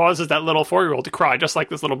 change causes that little 4-year-old to cry, just like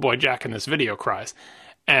this little boy Jack in this video cries.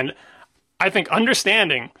 And I think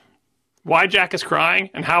understanding why Jack is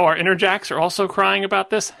crying and how our inner Jacks are also crying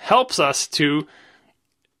about this helps us to,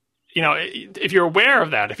 if you're aware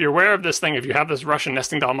of that, if you're aware of this thing, if you have this Russian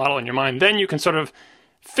nesting doll model in your mind, then you can sort of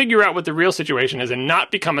figure out what the real situation is and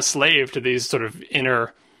not become a slave to these sort of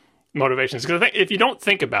inner motivations. Because if you don't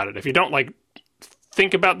think about it, if you don't like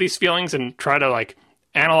think about these feelings and try to like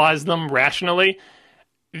analyze them rationally,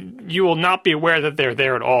 you will not be aware that they're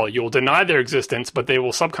there at all. You will deny their existence, but they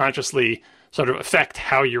will subconsciously sort of affect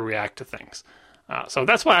how you react to things. So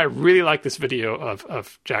that's why I really like this video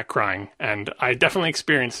of Jack crying, and I definitely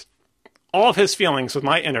experienced all of his feelings with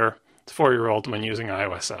my inner 4-year-old when using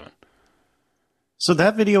iOS 7. So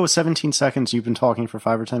that video was 17 seconds. You've been talking for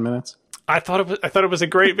 5 or 10 minutes. I thought it was a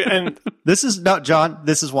great, and this is not John.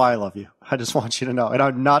 This is why I love you. I just want you to know, and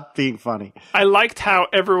I'm not being funny. I liked how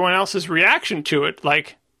everyone else's reaction to it,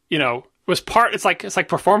 like, was part. It's like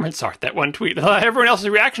performance art. That one tweet, everyone else's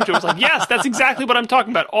reaction to it was like, yes, that's exactly what I'm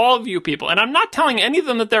talking about. All of you people, and I'm not telling any of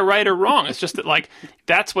them that they're right or wrong. It's just that like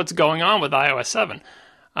that's what's going on with iOS 7.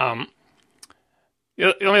 The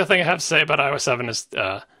only other thing I have to say about iOS 7 is,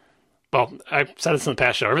 well, I said this in the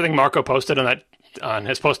past show. Everything Marco posted on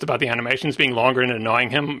his post about the animations being longer and annoying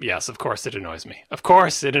him, yes, of course it annoys me. Of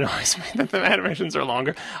course it annoys me that the animations are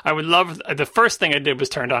longer. I would love, the first thing I did was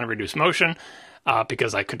turned on reduce motion,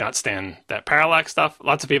 because I could not stand that parallax stuff.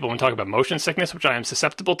 Lots of people when talking about motion sickness, which I am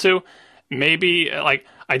susceptible to, maybe, like,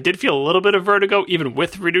 I did feel a little bit of vertigo, even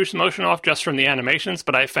with reduced motion off, just from the animations,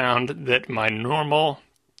 but I found that my normal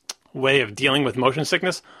way of dealing with motion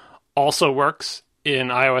sickness also works in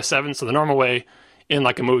iOS 7. So the normal way in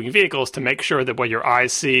like a moving vehicle is to make sure that what your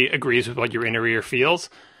eyes see agrees with what your inner ear feels.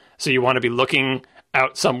 So you want to be looking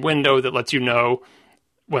out some window that lets you know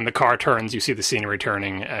when the car turns, you see the scenery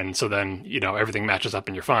turning, and so then, everything matches up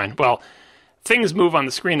and you're fine. Well, things move on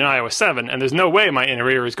the screen in iOS 7, and there's no way my inner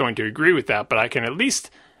ear is going to agree with that, but I can at least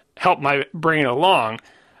help my brain along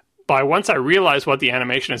by, once I realize what the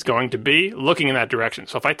animation is going to be, looking in that direction.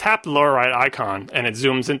 So if I tap the lower right icon and it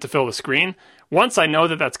zooms in to fill the screen, once I know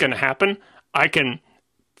that that's going to happen, I can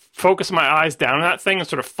focus my eyes down on that thing and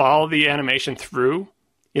sort of follow the animation through.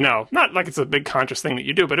 Not like it's a big conscious thing that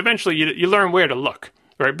you do, but eventually you learn where to look.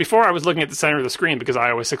 Right? Before I was looking at the center of the screen because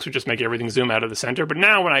iOS 6 would just make everything zoom out of the center. But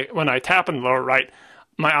now when I tap in the lower right,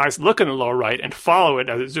 my eyes look in the lower right and follow it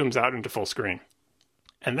as it zooms out into full screen.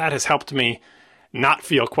 And that has helped me not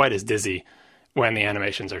feel quite as dizzy when the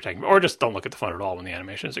animations are taking, or just don't look at the phone at all when the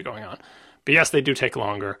animations are going on. But yes, they do take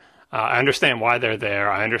longer. I understand why they're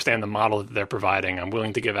there. I understand the model that they're providing. I'm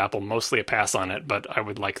willing to give Apple mostly a pass on it, but I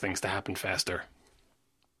would like things to happen faster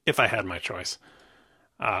if I had my choice.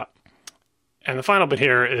 And the final bit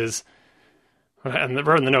here is, and the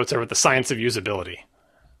wrote in the notes are with the science of usability.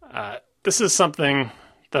 This is something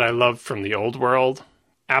that I love from the old world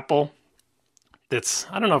Apple. that's,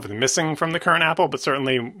 I don't know if it's missing from the current Apple, but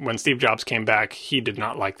certainly when Steve Jobs came back, he did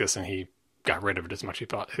not like this, and he got rid of it as much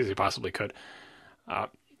as he possibly could.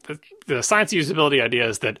 The science usability idea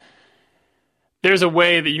is that there's a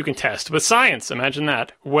way that you can test with science, imagine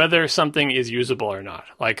that, whether something is usable or not.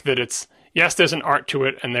 Like that it's, yes, there's an art to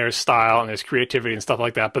it, and there's style, and there's creativity and stuff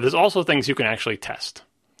like that, but there's also things you can actually test.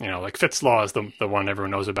 You know, like Fitts' law is the one everyone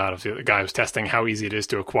knows about, of the guy who's testing how easy it is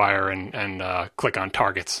to acquire and click on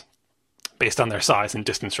targets based on their size and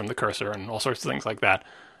distance from the cursor and all sorts of things like that.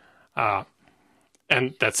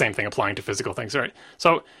 And that same thing applying to physical things, right?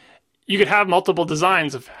 So you could have multiple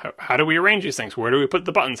designs of how do we arrange these things? Where do we put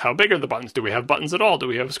the buttons? How big are the buttons? Do we have buttons at all? Do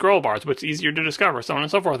we have scroll bars? What's easier to discover? So on and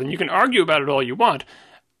so forth. And you can argue about it all you want,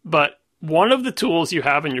 but one of the tools you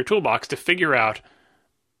have in your toolbox to figure out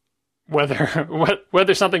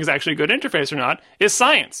whether something is actually a good interface or not is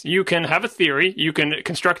science. You can have a theory, you can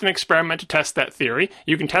construct an experiment to test that theory,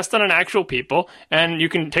 you can test on an actual people, and you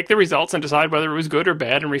can take the results and decide whether it was good or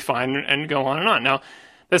bad and refine and go on and on. Now,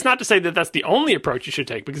 that's not to say that that's the only approach you should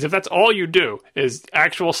take, because if that's all you do is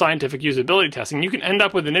actual scientific usability testing, you can end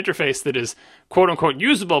up with an interface that is quote-unquote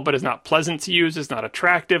usable, but is not pleasant to use, is not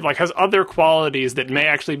attractive, like has other qualities that may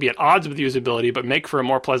actually be at odds with usability, but make for a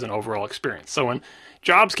more pleasant overall experience. So when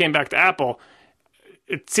Jobs came back to Apple,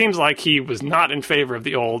 it seems like he was not in favor of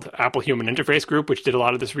the old Apple Human Interface Group, which did a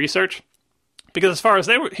lot of this research, because as far as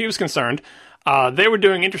he was concerned, they were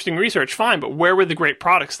doing interesting research, fine, but where were the great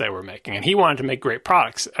products they were making? And he wanted to make great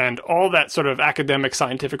products. And all that sort of academic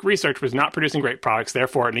scientific research was not producing great products.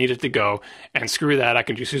 Therefore, it needed to go, and screw that. I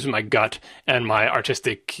can just use my gut and my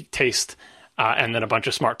artistic taste and then a bunch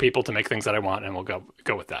of smart people to make things that I want, and we'll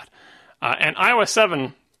go with that. And iOS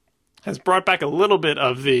 7 has brought back a little bit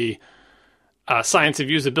of the science of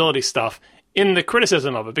usability stuff in the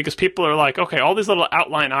criticism of it, because people are like, okay, all these little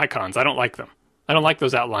outline icons, I don't like them. I don't like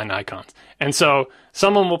those outline icons. And so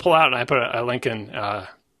someone will pull out, and I put a link in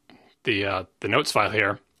the notes file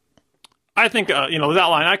here. I think, those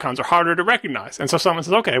outline icons are harder to recognize. And so someone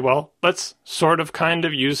says, okay, well, let's sort of kind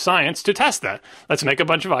of use science to test that. Let's make a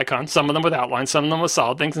bunch of icons, some of them with outlines, some of them with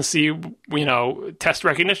solid things, and see, test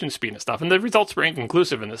recognition speed and stuff. And the results were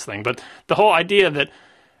inconclusive in this thing. But the whole idea that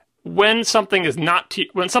when something is not to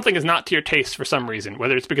your taste for some reason,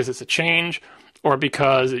 whether it's because it's a change or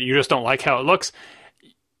because you just don't like how it looks,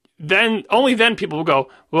 then only then people will go,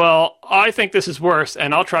 well, I think this is worse,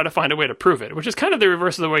 and I'll try to find a way to prove it, which is kind of the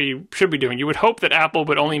reverse of the way you should be doing. You would hope that Apple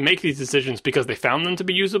would only make these decisions because they found them to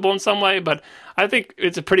be usable in some way, but I think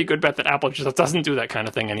it's a pretty good bet that Apple just doesn't do that kind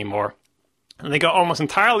of thing anymore. And they go almost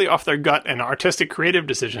entirely off their gut and artistic creative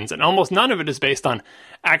decisions, and almost none of it is based on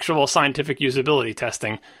actual scientific usability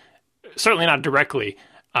testing, certainly not directly,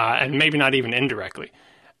 and maybe not even indirectly.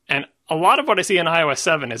 And a lot of what I see in iOS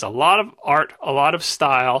 7 is a lot of art, a lot of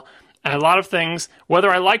style, and a lot of things, whether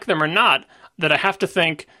I like them or not, that I have to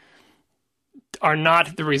think are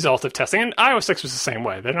not the result of testing. And iOS 6 was the same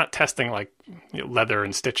way. They're not testing like leather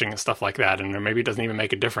and stitching and stuff like that, and maybe it doesn't even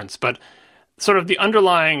make a difference. But sort of the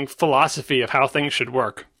underlying philosophy of how things should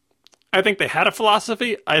work, I think they had a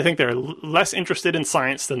philosophy. I think they're less interested in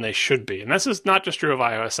science than they should be. And this is not just true of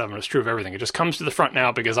iOS 7, it's true of everything. It just comes to the front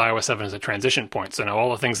now because iOS 7 is a transition point. So now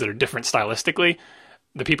all the things that are different stylistically,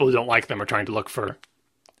 the people who don't like them are trying to look for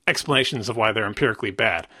explanations of why they're empirically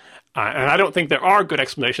bad. And I don't think there are good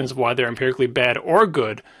explanations of why they're empirically bad or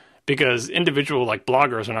good, because individual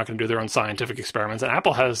bloggers are not going to do their own scientific experiments, and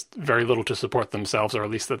Apple has very little to support themselves, or at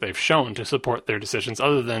least that they've shown to support their decisions,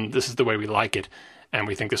 other than this is the way we like it. And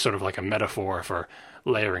we think there's sort of like a metaphor for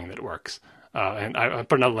layering that works. And I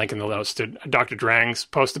put another link in the notes to Dr. Drang's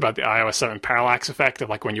post about the iOS 7 parallax effect of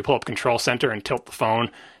when you pull up Control Center and tilt the phone,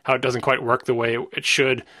 how it doesn't quite work the way it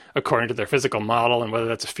should according to their physical model, and whether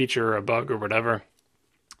that's a feature or a bug or whatever.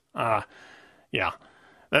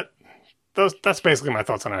 That's basically my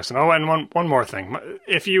thoughts on iOS. Oh, and one more thing.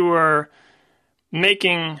 If you were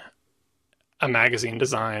making a magazine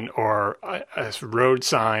design or a road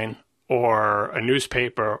sign or a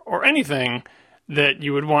newspaper or anything that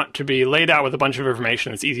you would want to be laid out with a bunch of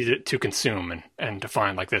information that's easy to consume and to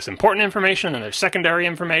find, like there's important information and there's secondary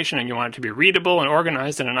information, and you want it to be readable and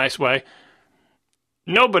organized in a nice way,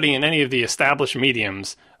 nobody in any of the established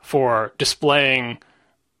mediums for displaying,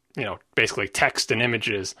 basically text and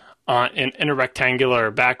images in a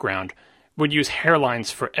rectangular background would use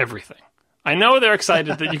hairlines for everything. I know they're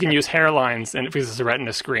excited that you can use hairlines because it's a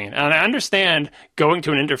Retina screen. And I understand going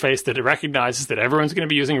to an interface that recognizes that everyone's going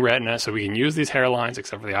to be using Retina, so we can use these hairlines,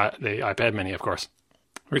 except for the iPad mini, of course.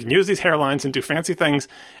 We can use these hairlines and do fancy things,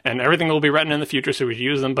 and everything will be Retina in the future, so we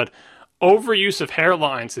use them. But overuse of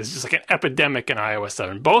hairlines is just like an epidemic in iOS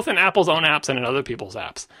 7, both in Apple's own apps and in other people's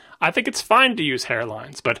apps. I think it's fine to use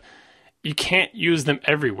hairlines, but you can't use them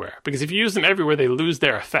everywhere, because if you use them everywhere, they lose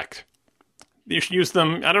their effect. You should use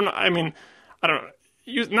them, I don't know,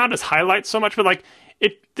 use not as highlights so much, but like,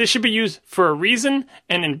 this should be used for a reason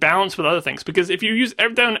and in balance with other things, because if you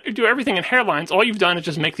do everything in hairlines, all you've done is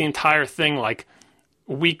just make the entire thing like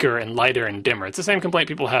weaker and lighter and dimmer. It's the same complaint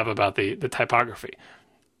people have about the typography.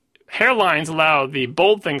 Hairlines allow the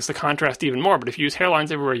bold things to contrast even more, but if you use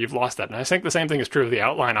hairlines everywhere, you've lost that. And I think the same thing is true of the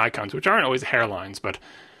outline icons, which aren't always hairlines, but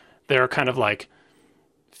they're kind of like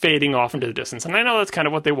fading off into the distance. And I know that's kind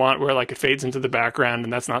of what they want, where like it fades into the background,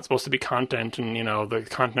 and that's not supposed to be content, and the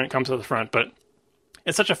content comes to the front. But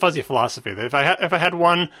it's such a fuzzy philosophy that if I had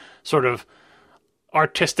one sort of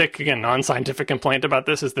artistic, again, non-scientific complaint about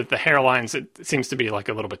this, is that the hairlines, it seems to be like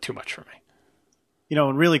a little bit too much for me.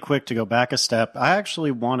 And really quick to go back a step, I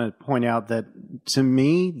actually want to point out that to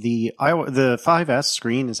me, the 5S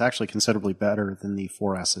screen is actually considerably better than the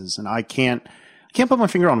 4S's. And I can't put my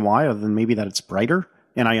finger on why, other than maybe that it's brighter.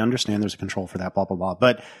 And I understand there's a control for that, blah, blah,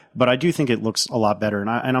 blah. But I do think it looks a lot better.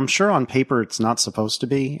 And I'm sure on paper it's not supposed to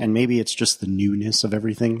be. And maybe it's just the newness of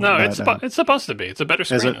everything. No, it's supposed to be. It's a better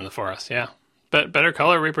screen than the 4S, yeah. But better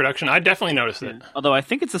color reproduction. I definitely noticed it. Although I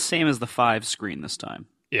think it's the same as the 5 screen this time.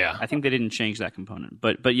 Yeah, I think they didn't change that component,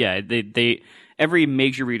 but yeah, they every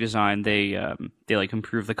major redesign they like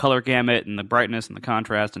improve the color gamut and the brightness and the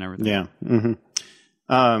contrast and everything. Yeah.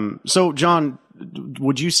 Mm-hmm. So John,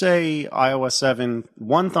 would you say iOS 7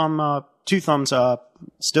 1 thumb up, 2 thumbs up,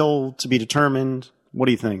 still to be determined? What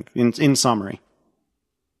do you think in summary?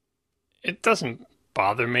 It doesn't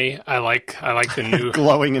bother me. I like the new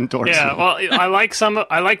glowing endorsement. Yeah, well, I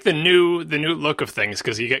like the new look of things,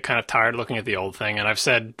 because you get kind of tired looking at the old thing. And I've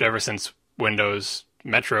said ever since Windows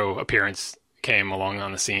Metro appearance came along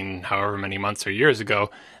on the scene, however many months or years ago,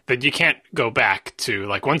 that you can't go back to,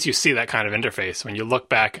 like, once you see that kind of interface, when you look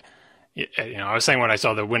back, I was saying when I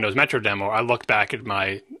saw the Windows Metro demo, I looked back at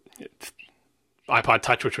my iPod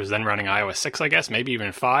Touch, which was then running iOS 6, I guess, maybe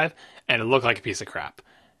even 5, and it looked like a piece of crap,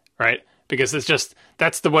 right? Because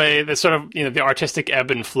that's the way, the sort of, the artistic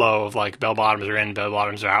ebb and flow of like bell bottoms are in, bell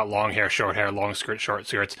bottoms are out, long hair, long skirt, short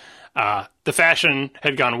skirts. The fashion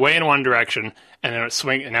had gone way in one direction, and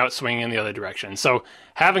then now it's swinging in the other direction. So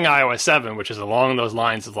having iOS 7, which is along those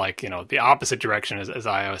lines of like, the opposite direction as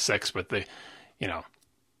iOS 6, with the,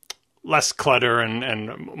 less clutter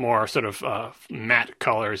and more sort of matte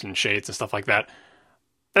colors and shades and stuff like that,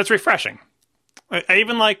 that's refreshing. I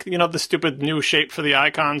even like, the stupid new shape for the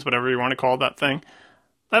icons, whatever you want to call that thing.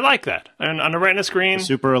 I like that. And on the Retina screen, the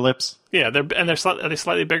super ellipse. Yeah, are they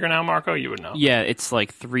slightly bigger now, Marco? You would know. Yeah, it's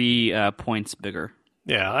like 3 points bigger.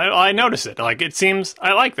 Yeah, I notice it. Like, it seems,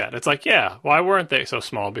 I like that. It's like, yeah, why weren't they so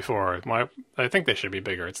small before? I think they should be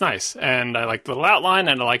bigger. It's nice. And I like the little outline,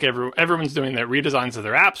 and I like everyone's doing their redesigns of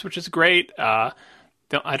their apps, which is great. I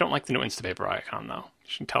don't like the new Instapaper icon, though. You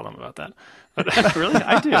should tell them about that. But really?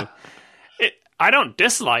 I do. I don't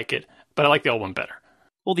dislike it, but I like the old one better.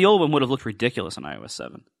 Well, the old one would have looked ridiculous on iOS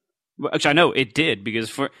 7. Which I know it did,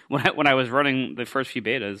 because when I was running the first few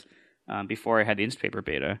betas, before I had the Instapaper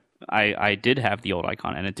beta, I did have the old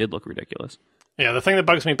icon, and it did look ridiculous. Yeah, the thing that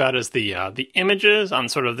bugs me about it is the images on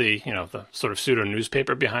sort of the sort of pseudo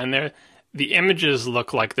newspaper behind there. The images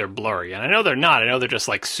look like they're blurry, and I know they're not. I know they're just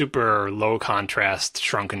like super low contrast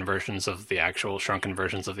shrunken versions of the actual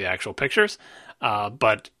pictures,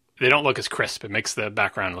 but they don't look as crisp. It makes the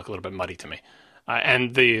background look a little bit muddy to me.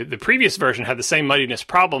 And the previous version had the same muddiness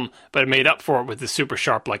problem, but it made up for it with the super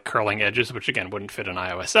sharp, like, curling edges, which, again, wouldn't fit in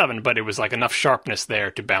iOS 7, but it was, like, enough sharpness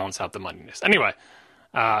there to balance out the muddiness. Anyway,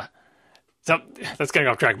 so that's getting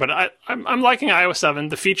off track, but I'm liking iOS 7.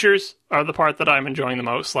 The features are the part that I'm enjoying the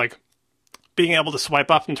most, like being able to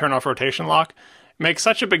swipe up and turn off rotation lock makes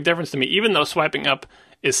such a big difference to me, even though swiping up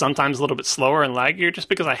is sometimes a little bit slower and laggier, just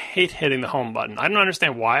because I hate hitting the home button. I don't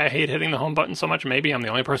understand why I hate hitting the home button so much. Maybe I'm the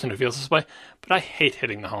only person who feels this way, but I hate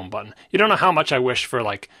hitting the home button. You don't know how much I wish for,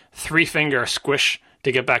 like, 3-finger squish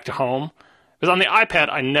to get back to home. Because on the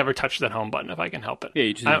iPad, I never touch that home button if I can help it. Yeah,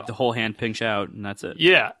 you just let the whole hand pinch out, and that's it.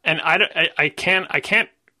 Yeah, and I can't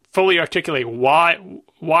fully articulate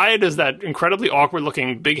why does that incredibly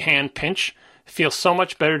awkward-looking big hand pinch feel so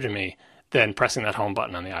much better to me than pressing that home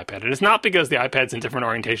button on the iPad. And it's not because the iPad's in different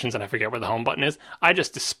orientations and I forget where the home button is. I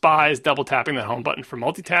just despise double tapping that home button for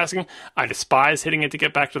multitasking. I despise hitting it to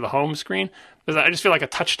get back to the home screen, because I just feel like a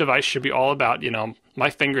touch device should be all about, my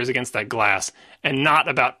fingers against that glass and not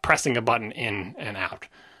about pressing a button in and out.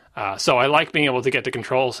 So I like being able to get the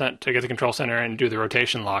control center and do the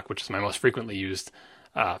rotation lock, which is my most frequently used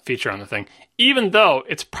feature on the thing, even though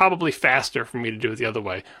it's probably faster for me to do it the other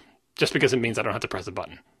way, just because it means I don't have to press a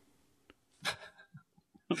button.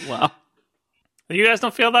 Wow. You guys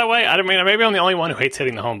don't feel that way? I mean, maybe I'm the only one who hates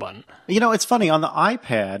hitting the home button. It's funny. On the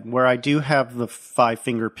iPad, where I do have the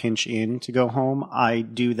 5-finger pinch in to go home, I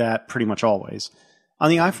do that pretty much always. On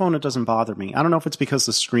the iPhone, it doesn't bother me. I don't know if it's because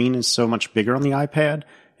the screen is so much bigger on the iPad.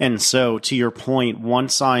 And so, to your point,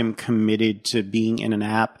 once I'm committed to being in an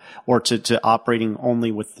app or to operating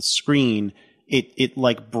only with the screen, it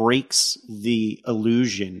like breaks the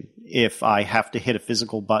illusion if I have to hit a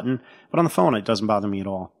physical button. But on the phone, it doesn't bother me at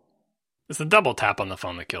all. It's the double tap on the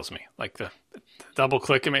phone that kills me. Like the double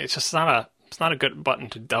click. I mean, it's just not a good button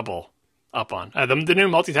to double up on. The new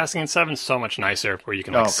multitasking in 7 is so much nicer, where you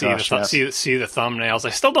can see the thumbnails.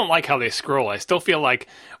 I still don't like how they scroll. I still feel like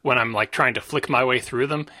when I'm like trying to flick my way through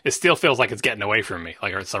them, it still feels like it's getting away from me,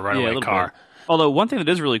 like it's a runaway car. Bit. Although one thing that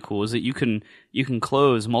is really cool is that you can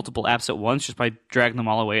close multiple apps at once just by dragging them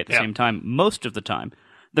all away at the same time, most of the time.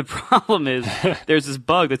 The problem is there's this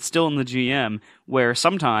bug that's still in the GM where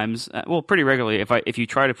sometimes, pretty regularly, if you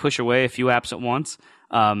try to push away a few apps at once,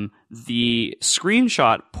 the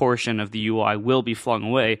screenshot portion of the UI will be flung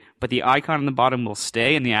away, but the icon on the bottom will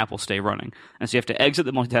stay and the app will stay running. And so you have to exit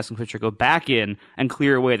the multitasking switcher, go back in, and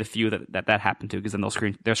clear away the few that happened to, because then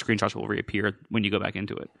their screenshots will reappear when you go back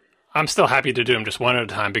into it. I'm still happy to do them just one at a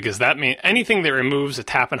time, because that means anything that removes a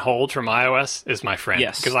tap and hold from iOS is my friend.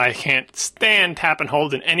 Yes. Because I can't stand tap and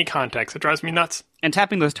hold in any context. It drives me nuts. And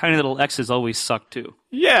tapping those tiny little X's always suck too.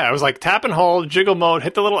 Yeah, it was like tap and hold, jiggle mode,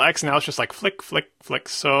 hit the little X, now it's just like flick, flick, flick.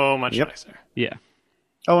 So much nicer. Yeah.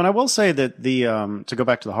 Oh, and I will say that to go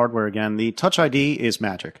back to the hardware again, the Touch ID is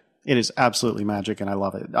magic. It is absolutely magic, and I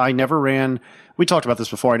love it. We talked about this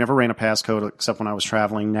before, I never ran a passcode except when I was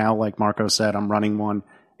traveling. Now, like Marco said, I'm running one.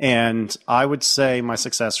 And I would say my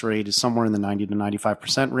success rate is somewhere in the 90 to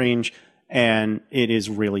 95% range, and it is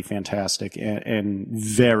really fantastic and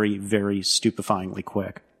very, very stupefyingly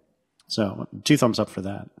quick. So 2 thumbs up for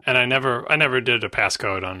that. And I never did a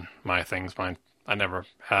passcode on my things. I never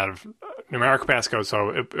had a numeric passcode, so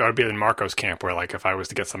it would be in Marco's camp, where like if I was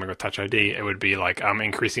to get something with Touch ID, it would be like I'm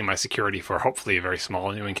increasing my security for hopefully a very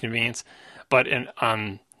small new inconvenience. But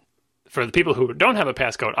for the people who don't have a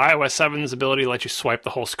passcode, iOS 7's ability to let you swipe the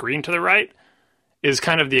whole screen to the right is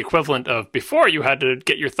kind of the equivalent of before you had to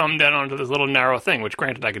get your thumb down onto this little narrow thing, which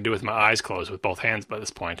granted I could do with my eyes closed with both hands by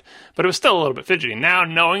this point, but it was still a little bit fidgety. Now,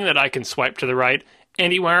 knowing that I can swipe to the right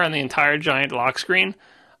anywhere on the entire giant lock screen,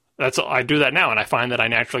 I do that now, and I find that I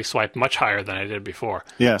naturally swipe much higher than I did before.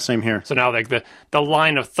 Yeah, same here. So now, like the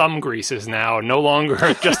line of thumb grease is now no longer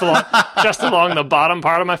just along the bottom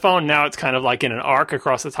part of my phone. Now it's kind of like in an arc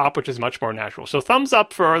across the top, which is much more natural. So thumbs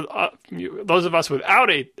up for those of us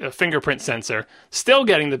without a fingerprint sensor, still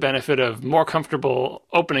getting the benefit of more comfortable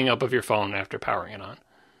opening up of your phone after powering it on.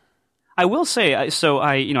 I will say,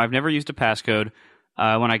 I've never used a passcode.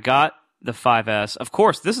 When I got the 5S, of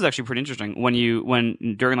course, this is actually pretty interesting. When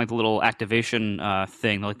during like the little activation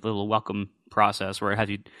thing, like the little welcome process where it has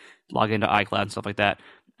you log into iCloud and stuff like that,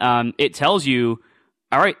 it tells you,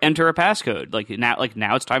 all right, enter a passcode.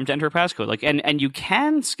 Now it's time to enter a passcode. And you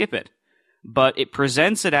can skip it, but it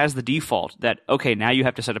presents it as the default that, okay, now you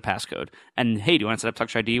have to set a passcode. And hey, do you want to set up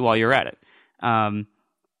Touch ID while you're at it?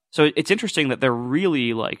 So it's interesting that they're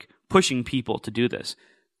really like pushing people to do this.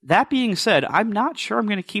 That being said, I'm not sure I'm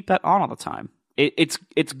going to keep that on all the time. It's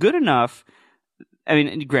good enough. I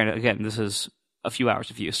mean, granted, again, this is a few hours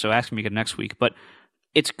of use, so ask me again next week. But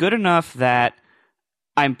it's good enough that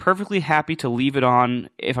I'm perfectly happy to leave it on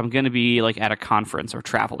if I'm going to be like at a conference or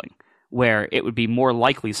traveling, where it would be more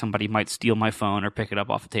likely somebody might steal my phone or pick it up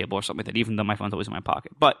off the table or something like that, even though my phone's always in my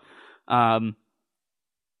pocket. But as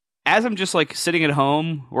I'm just like sitting at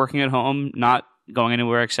home, working at home, not going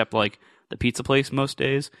anywhere except like the pizza place most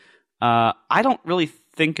days, I don't really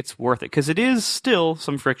think it's worth it, because it is still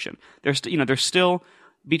some friction. There's still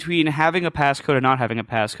between having a passcode and not having a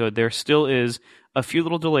passcode, there still is a few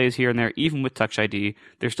little delays here and there, even with Touch ID.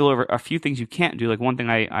 There's still a few things you can't do. Like one thing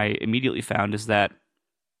I immediately found is that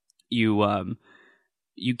you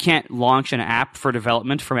can't launch an app for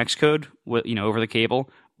development from Xcode over the cable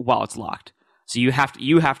while it's locked. So you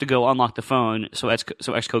have to go unlock the phone so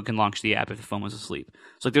Xcode can launch the app if the phone was asleep.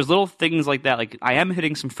 So there's little things like that. Like I am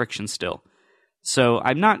hitting some friction still. So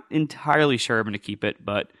I'm not entirely sure I'm going to keep it,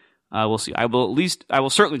 but We'll see. I will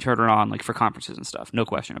certainly turn it on like for conferences and stuff. No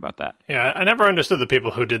question about that. Yeah, I never understood the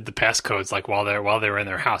people who did the passcodes like while they were in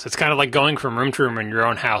their house. It's kind of like going from room to room in your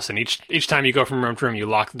own house, and each time you go from room to room, you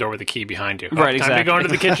lock the door with the key behind you. Right, exactly. Time to go into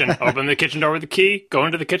the kitchen, open the kitchen door with the key, go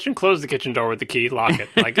into the kitchen, close the kitchen door with the key, lock it.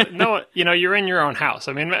 Like no, you're in your own house.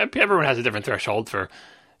 I mean, everyone has a different threshold for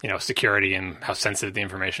security and how sensitive the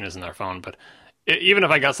information is in their phone, but even if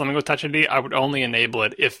I got something with Touch ID, I would only enable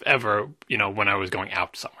it if ever, when I was going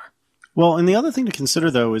out somewhere. Well, and the other thing to consider,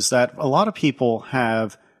 though, is that a lot of people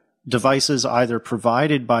have devices either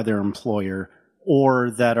provided by their employer or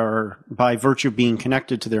that are, by virtue of being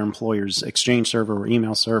connected to their employer's Exchange server or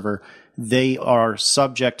email server, they are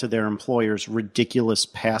subject to their employer's ridiculous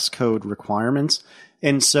passcode requirements.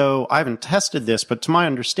 And so I haven't tested this, but to my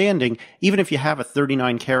understanding, even if you have a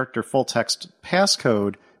 39-character full-text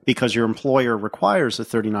passcode, because your employer requires a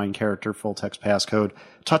 39-character full-text passcode,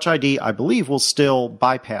 Touch ID, I believe, will still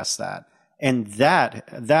bypass that. And that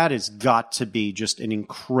has got to be just an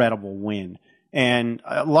incredible win. And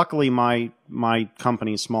luckily, my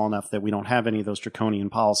company is small enough that we don't have any of those draconian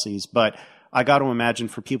policies. But I got to imagine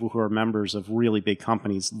for people who are members of really big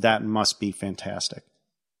companies, that must be fantastic.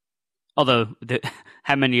 Although,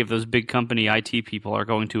 how many of those big company IT people are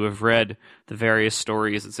going to have read the various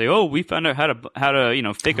stories that say, "Oh, we found out how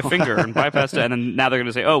to fake a finger and bypass it," and then now they're going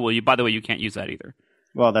to say, "Oh, well, by the way, you can't use that either."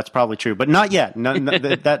 Well, that's probably true, but not yet. No,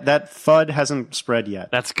 that FUD hasn't spread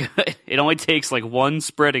yet. That's good. It only takes like one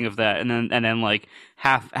spreading of that, and then like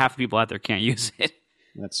half the people out there can't use it.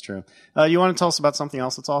 That's true. You want to tell us about something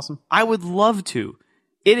else that's awesome? I would love to.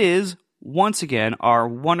 It is once again our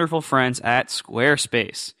wonderful friends at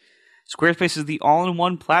Squarespace. Squarespace is the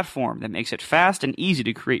all-in-one platform that makes it fast and easy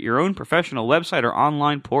to create your own professional website or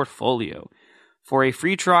online portfolio. For a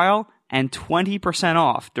free trial and 20%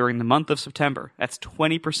 off during the month of September. That's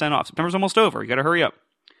 20% off. September's almost over. You got to hurry up.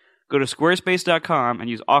 Go to squarespace.com and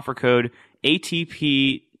use offer code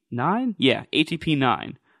ATP9? Yeah,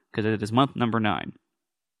 ATP9, because it is month number 9.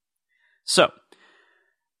 So,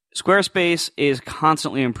 Squarespace is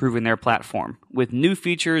constantly improving their platform with new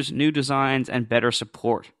features, new designs, and better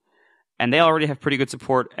support. And they already have pretty good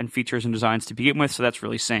support and features and designs to begin with, so that's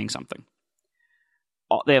really saying something.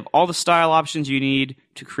 They have all the style options you need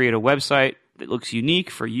to create a website that looks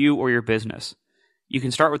unique for you or your business. You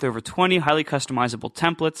can start with over 20 highly customizable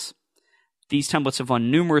templates. These templates have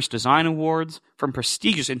won numerous design awards from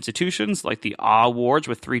prestigious institutions like the A Awards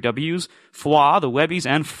with 3 Ws, FWA, the Webbies,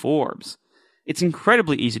 and Forbes. It's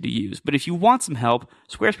incredibly easy to use, but if you want some help,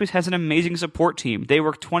 Squarespace has an amazing support team. They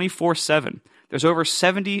work 24/7. There's over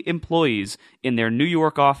 70 employees in their New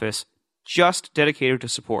York office just dedicated to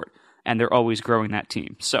support, and they're always growing that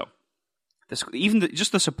team. So,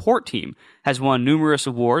 just the support team has won numerous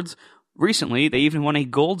awards. Recently, they even won a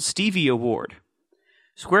Gold Stevie Award.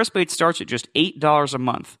 Squarespace starts at just $8 a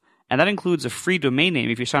month, and that includes a free domain name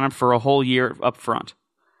if you sign up for a whole year up front.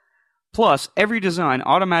 Plus, every design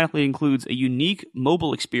automatically includes a unique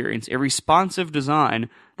mobile experience, a responsive design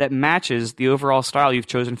that matches the overall style you've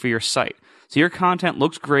chosen for your site. So your content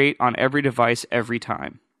looks great on every device every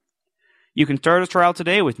time. You can start a trial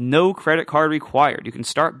today with no credit card required. You can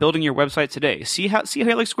start building your website today. See how you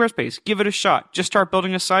like Squarespace. Give it a shot. Just start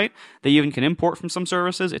building a site that you even can import from some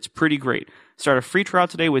services. It's pretty great. Start a free trial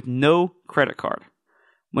today with no credit card.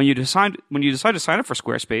 When you decide to sign up for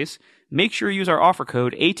Squarespace, make sure you use our offer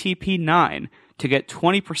code ATP9 to get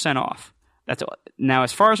 20% off. Now,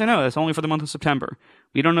 as far as I know, that's only for the month of September.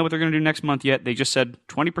 We don't know what they're going to do next month yet. They just said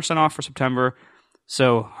 20% off for September.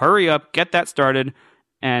 So hurry up, get that started,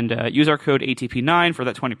 and use our code ATP9 for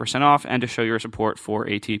that 20% off and to show your support for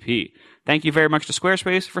ATP. Thank you very much to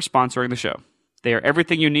Squarespace for sponsoring the show. They are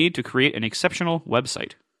everything you need to create an exceptional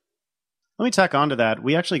website. Let me tack on to that.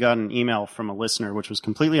 We actually got an email from a listener, which was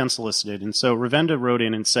completely unsolicited. And so Ravenda wrote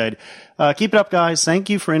in and said, keep it up, guys. Thank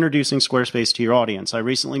you for introducing Squarespace to your audience. I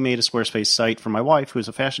recently made a Squarespace site for my wife, who is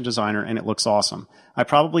a fashion designer, and it looks awesome. I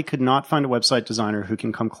probably could not find a website designer who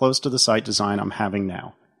can come close to the site design I'm having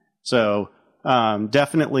now. So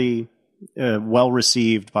definitely well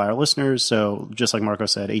received by our listeners. So just like Marco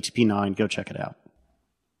said, ATP9, go check it out.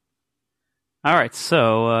 All right,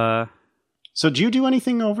 so did you do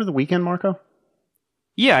anything over the weekend, Marco?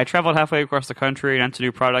 Yeah, I traveled halfway across the country and entered a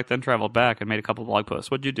new product, then traveled back and made a couple blog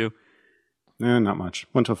posts. What'd you do? Not much.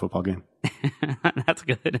 Went to a football game. That's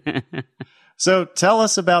good. So tell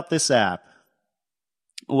us about this app.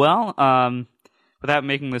 Well, without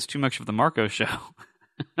making this too much of the Marco show,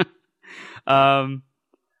 so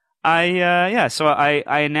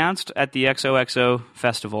I announced at the XOXO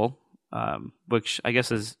festival, which I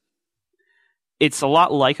guess it's a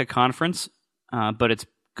lot like a conference, but it's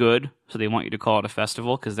good, so they want you to call it a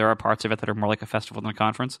festival, because there are parts of it that are more like a festival than a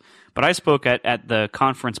conference. But I spoke at the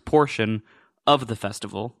conference portion of the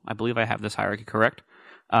festival. I believe I have this hierarchy correct.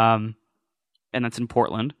 And that's in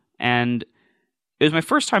Portland. And it was my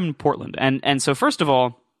first time in Portland. And so first of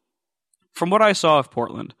all, from what I saw of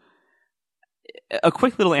Portland, a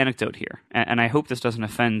quick little anecdote here, and I hope this doesn't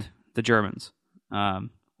offend the Germans,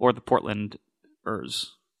 or the Portlanders.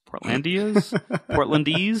 Portlandias?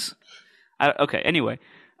 Portlandese? Okay, anyway.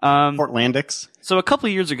 Portlandics. So a couple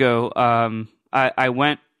of years ago, I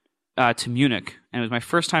went to Munich, and it was my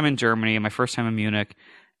first time in Germany and my first time in Munich,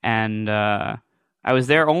 and I was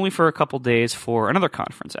there only for a couple days for another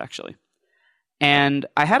conference, actually. And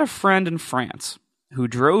I had a friend in France who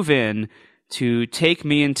drove in to take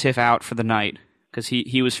me and Tiff out for the night, because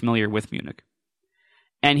he was familiar with Munich.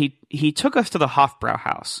 And he took us to the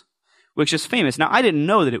Hofbrauhaus, which is famous. Now, I didn't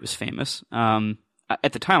know that it was famous.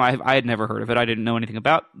 At the time, I had never heard of it. I didn't know anything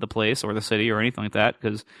about the place or the city or anything like that,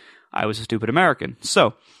 because I was a stupid American.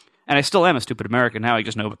 So, and I still am a stupid American now. I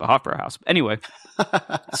just know about the Hofbrauhaus. Anyway,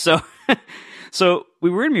 so we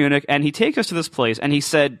were in Munich, and he takes us to this place, and he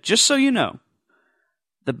said, just so you know,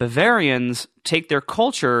 the Bavarians take their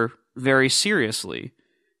culture very seriously.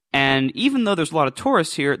 And even though there's a lot of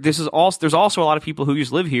tourists here, there's also a lot of people who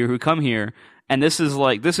just live here, who come here. And this is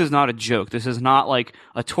not a joke. This is not like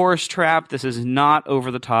a tourist trap. This is not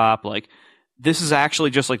over the top. Like, this is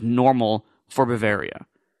actually just like normal for Bavaria.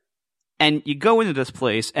 And you go into this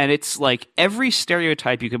place, and it's like every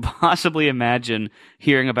stereotype you could possibly imagine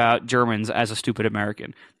hearing about Germans as a stupid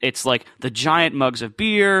American. It's like the giant mugs of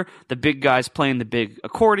beer, the big guys playing the big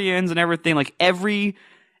accordions and everything. Like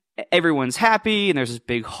everyone's happy, and there's this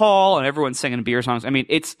big hall, and everyone's singing beer songs. I mean,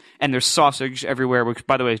 and there's sausage everywhere, which,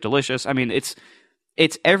 by the way, is delicious. I mean, it's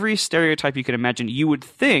every stereotype you can imagine. You would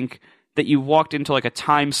think that you walked into like a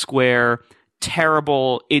Times Square,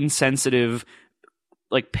 terrible, insensitive,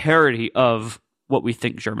 like parody of what we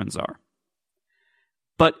think Germans are.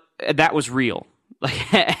 But that was real.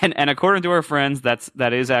 Like, and according to our friends,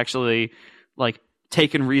 that is actually like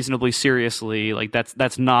taken reasonably seriously. Like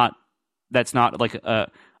that's not like an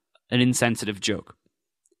insensitive joke.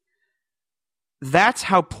 That's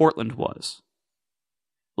how Portland was.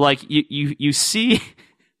 Like you see,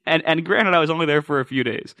 and granted, I was only there for a few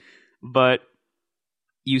days, but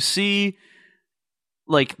you see,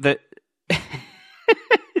 like the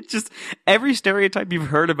it's just every stereotype you've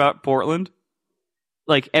heard about Portland,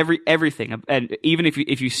 like everything, and even if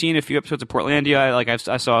you've seen a few episodes of Portlandia,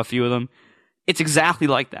 I saw a few of them, it's exactly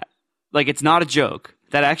like that. Like, it's not a joke.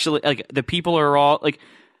 That actually, like, the people are all like,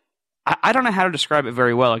 I don't know how to describe it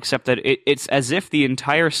very well, except that it's as if the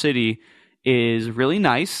entire city is really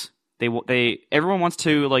nice. Everyone wants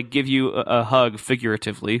to like give you a hug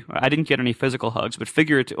figuratively. I didn't get any physical hugs, but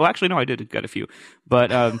figurative. Well, actually, no, I did get a few. But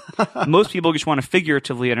most people just want to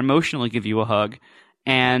figuratively and emotionally give you a hug,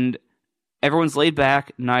 and everyone's laid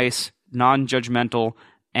back, nice, non-judgmental,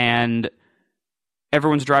 and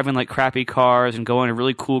everyone's driving like crappy cars and going to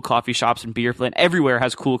really cool coffee shops and beer. And everywhere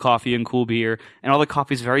has cool coffee and cool beer, and all the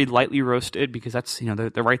coffee is very lightly roasted because that's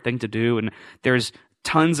the right thing to do. And there's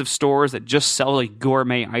tons of stores that just sell like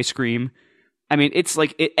gourmet ice cream. I mean, it's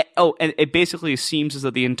like and it basically seems as though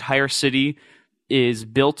the entire city is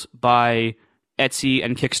built by Etsy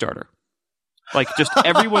and Kickstarter. Like, just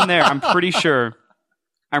everyone there. I'm pretty sure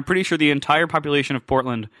the entire population of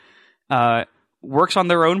Portland works on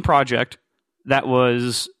their own project that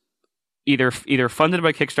was either funded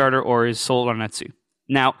by Kickstarter or is sold on Etsy.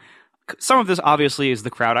 Now, some of this obviously is the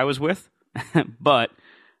crowd I was with, but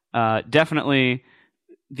definitely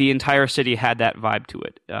the entire city had that vibe to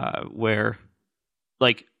it, where,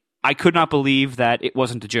 like, I could not believe that it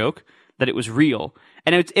wasn't a joke, that it was real,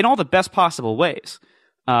 and it's in all the best possible ways.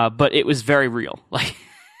 But it was very real. Like,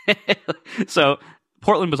 so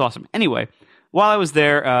Portland was awesome. Anyway, while I was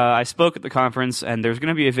there, I spoke at the conference, and there's going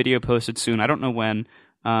to be a video posted soon. I don't know when,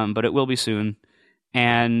 but it will be soon.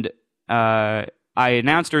 And I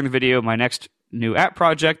announced during the video my next new app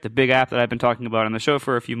project, the big app that I've been talking about on the show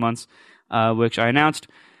for a few months, which I announced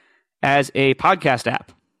as a podcast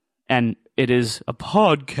app. And it is a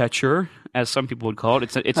podcatcher, as some people would call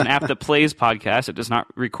it. It's an app that plays podcasts. It does not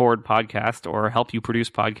record podcasts or help you produce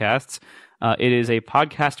podcasts. It is a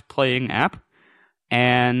podcast playing app,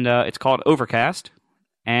 and it's called Overcast.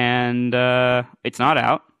 And it's not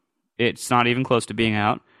out. It's not even close to being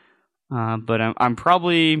out. But I'm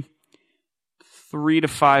probably 3 to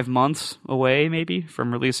 5 months away, maybe,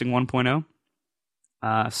 from releasing 1.0.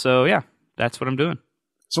 So yeah, that's what I'm doing.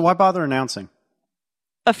 So why bother announcing?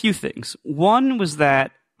 A few things. One was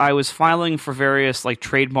that I was filing for various like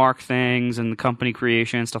trademark things and company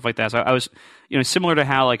creation and stuff like that. So I was, similar to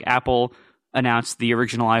how like Apple announced the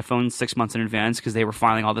original iPhone 6 months in advance because they were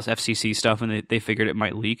filing all this FCC stuff and they figured it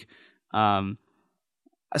might leak.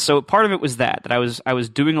 So part of it was that I was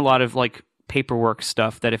doing a lot of like paperwork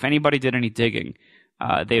stuff that if anybody did any digging,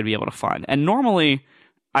 they would be able to find. And normally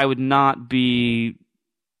I would not be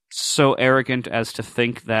so arrogant as to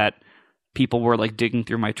think that people were like digging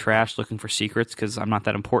through my trash looking for secrets because I'm not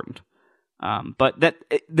that important. But that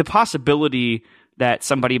the possibility that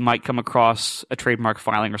somebody might come across a trademark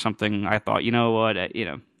filing or something, I thought, you know what,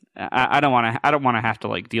 I don't want to have to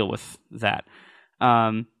like deal with that.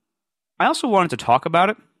 I also wanted to talk about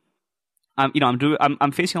it.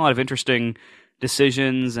 I'm facing a lot of interesting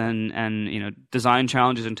decisions and design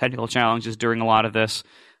challenges and technical challenges during a lot of this.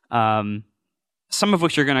 Some of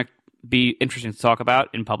which are going to be interesting to talk about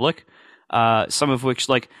in public. Some of which,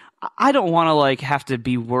 like, I don't want to like have to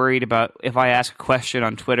be worried about if I ask a question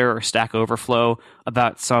on Twitter or Stack Overflow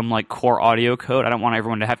about some like core audio code. I don't want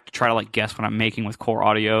everyone to have to try to like guess what I'm making with core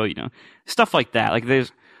audio, stuff like that. Like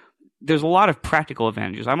there's a lot of practical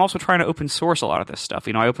advantages. I'm also trying to open source a lot of this stuff.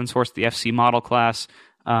 I open sourced the FC model class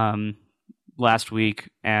last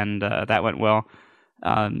week, and that went well.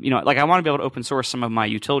 Like I want to be able to open source some of my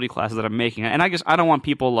utility classes that I'm making, and I don't want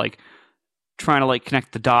people like trying to like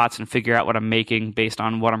connect the dots and figure out what I'm making based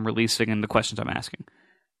on what I'm releasing and the questions I'm asking.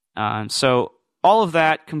 So all of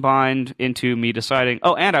that combined into me deciding,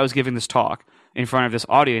 and I was giving this talk in front of this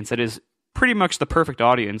audience that is pretty much the perfect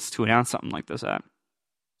audience to announce something like this at.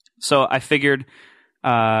 So I figured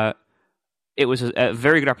it was a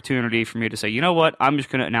very good opportunity for me to say, you know what, I'm just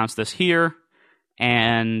going to announce this here,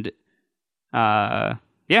 and and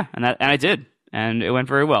I did, and it went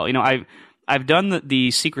very well. I've done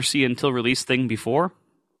the secrecy until release thing before,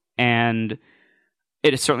 and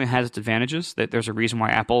it certainly has its advantages. That there's a reason why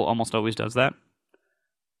Apple almost always does that.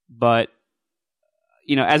 But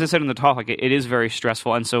as I said in the talk, like it is very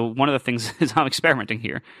stressful, and so one of the things is I'm experimenting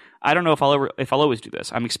here. I don't know if I'll always do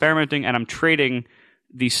this. I'm experimenting, and I'm trading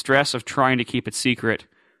the stress of trying to keep it secret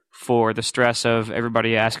for the stress of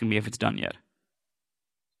everybody asking me if it's done yet.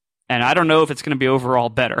 And I don't know if it's going to be overall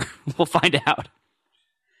better. We'll find out.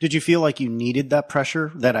 Did you feel like you needed that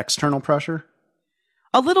pressure, that external pressure?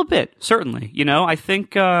 A little bit, certainly. I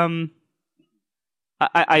think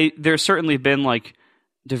there's certainly been like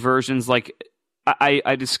diversions. Like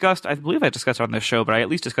I believe I discussed on this show, but I at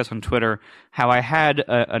least discussed on Twitter how I had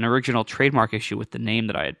an original trademark issue with the name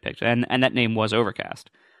that I had picked, and that name was Overcast.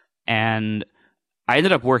 And I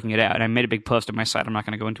ended up working it out, and I made a big post on my site. I'm not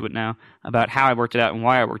going to go into it now about how I worked it out and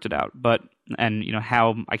why I worked it out, and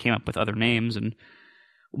how I came up with other names and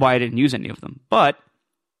why I didn't use any of them. But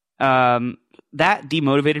that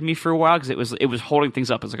demotivated me for a while because it was holding things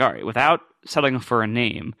up. It's like, all right, without settling for a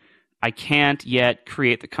name, I can't yet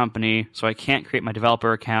create the company, so I can't create my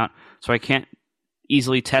developer account, so I can't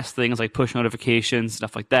easily test things like push notifications,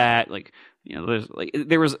 stuff like that. Like,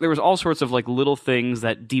 there was all sorts of like little things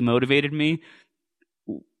that demotivated me,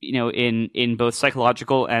 in both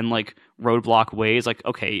psychological and like roadblock ways. Like,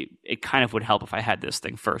 okay, it kind of would help if I had this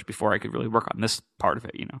thing first before I could really work on this part of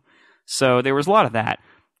it, So there was a lot of that.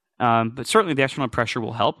 But certainly the external pressure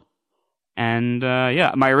will help. And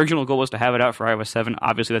my original goal was to have it out for iOS 7.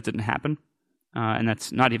 Obviously that didn't happen. And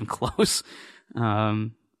that's not even close.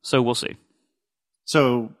 So we'll see.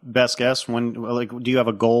 So best guess, do you have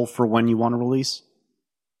a goal for when you want to release?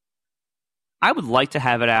 I would like to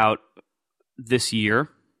have it out this year.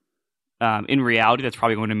 In reality, that's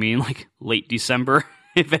probably going to mean like late December,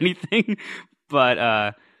 if anything.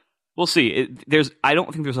 But we'll see. I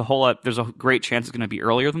don't think there's a whole lot. There's a great chance it's going to be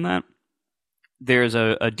earlier than that. There's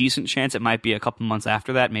a decent chance it might be a couple months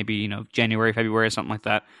after that, maybe January, February, something like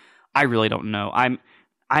that. I really don't know. I'm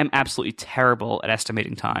absolutely terrible at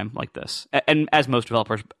estimating time like this, and as most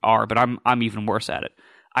developers are. But I'm even worse at it.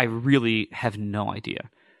 I really have no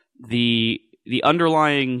idea. The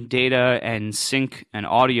underlying data and sync and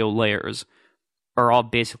audio layers are all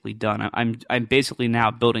basically done. I'm basically now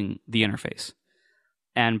building the interface.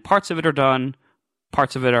 And parts of it are done,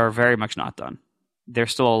 parts of it are very much not done.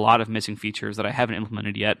 There's still a lot of missing features that I haven't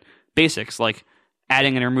implemented yet. Basics like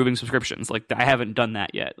adding and removing subscriptions, like I haven't done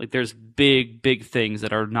that yet. Like there's big things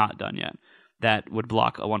that are not done yet that would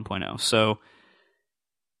block a 1.0. So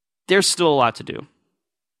there's still a lot to do.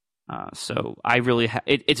 So I really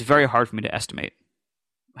it's very hard for me to estimate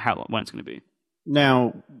when it's going to be.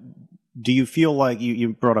 Now, do you feel like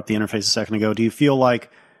you brought up the interface a second ago? Do you feel like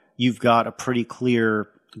you've got a pretty clear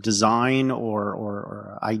design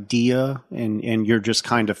or idea, and you're just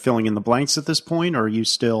kind of filling in the blanks at this point, or are you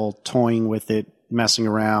still toying with it, messing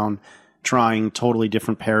around, trying totally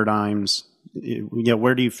different paradigms?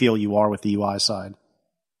 Where do you feel you are with the UI side?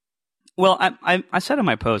 Well, I said in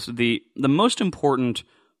my post the most important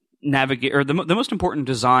the most important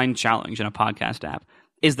design challenge in a podcast app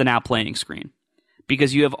is the now playing screen,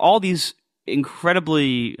 because you have all these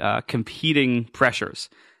incredibly competing pressures,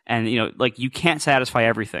 and you can't satisfy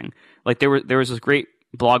everything. Like there was this great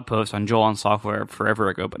blog post on Joel on Software forever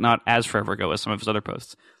ago, but not as forever ago as some of his other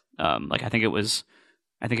posts. I think it was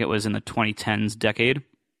in the 2010s decade,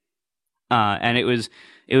 and it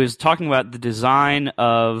was talking about the design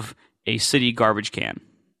of a city garbage can,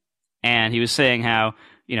 and he was saying how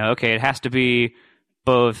it has to be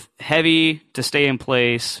both heavy to stay in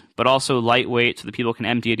place, but also lightweight so that people can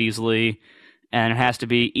empty it easily. And it has to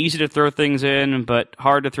be easy to throw things in, but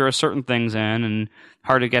hard to throw certain things in, and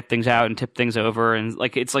hard to get things out and tip things over. And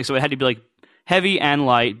so it had to be like heavy and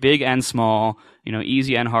light, big and small,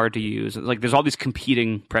 easy and hard to use. It's like there's all these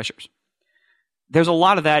competing pressures. There's a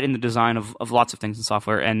lot of that in the design of lots of things in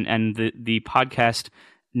software, and the podcast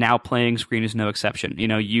now playing screen is no exception.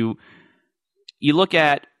 You look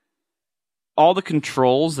at all the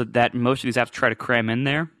controls that most of these apps try to cram in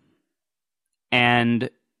there, and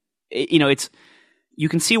you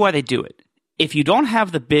can see why they do it. If you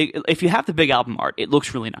have the big album art, it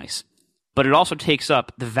looks really nice, but it also takes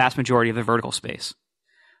up the vast majority of the vertical space.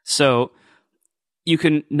 So you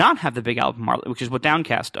can not have the big album art, which is what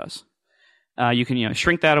Downcast does. You can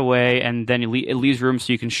shrink that away, and then it leaves room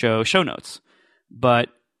so you can show notes, but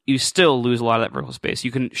you still lose a lot of that vertical space.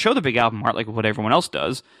 You can show the big album art like what everyone else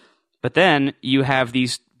does, but then you have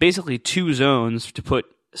these basically two zones to put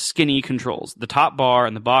skinny controls, the top bar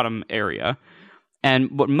and the bottom area.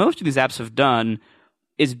 And what most of these apps have done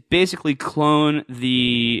is basically clone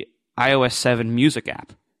the iOS 7 music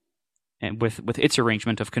app, and with its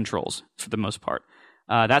arrangement of controls for the most part.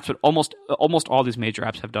 That's what almost all these major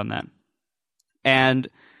apps have done that. And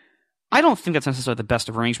I don't think that's necessarily the best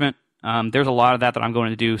arrangement. There's a lot of that I'm going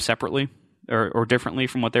to do separately or differently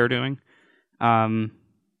from what they're doing. And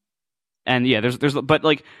yeah, this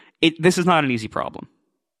is not an easy problem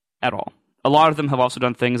at all. A lot of them have also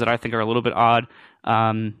done things that I think are a little bit odd.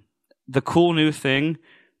 The cool new thing,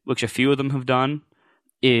 which a few of them have done,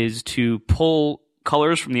 is to pull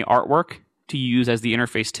colors from the artwork to use as the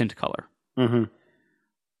interface tint color. Mm-hmm.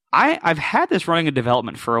 I've had this running in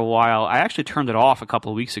development for a while. I actually turned it off a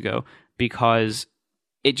couple of weeks ago because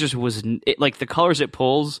it just was like the colors it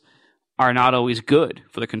pulls are not always good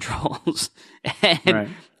for the controls.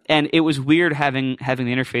 And it was weird having the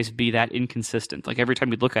interface be that inconsistent. Like every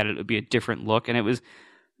time you'd look at it, it would be a different look, and it was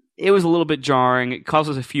a little bit jarring. It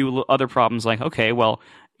causes a few other problems, like, okay, well,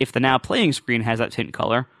 if the now playing screen has that tint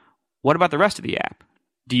color, what about the rest of the app?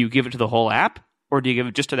 Do you give it to the whole app, or do you give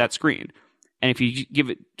it just to that screen? And if you give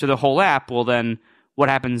it to the whole app, well, then what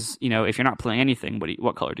happens? If you're not playing anything,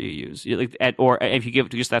 what color do you use? Or if you give it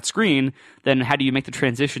to just that screen, then how do you make the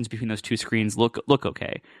transitions between those two screens look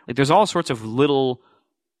okay? Like there's all sorts of little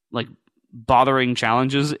bothering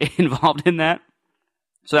challenges involved in that.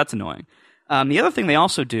 So that's annoying. The other thing they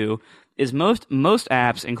also do is most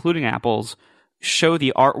apps, including Apple's, show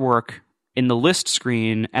the artwork in the list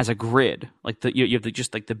screen as a grid. Like you have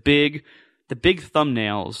the big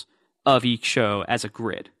thumbnails of each show as a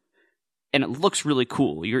grid, and it looks really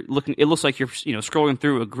cool. It looks like you're scrolling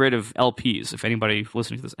through a grid of LPs. If anybody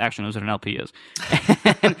listening to this actually knows what an LP is,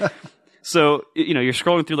 so you're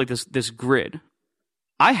scrolling through like this grid.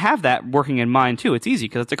 I have that working in mine too. It's easy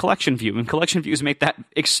because it's a collection view, and collection views make that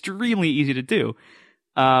extremely easy to do.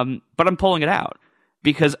 But I'm pulling it out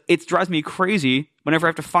because it drives me crazy whenever I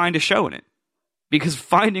have to find a show in it. Because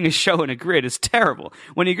finding a show in a grid is terrible.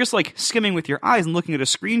 When you're just skimming with your eyes and looking at a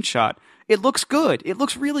screenshot, it looks good. It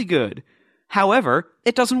looks really good. However,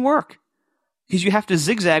 it doesn't work because you have to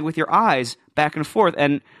zigzag with your eyes back and forth,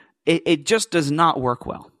 and it just does not work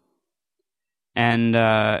well. And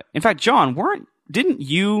in fact, John, didn't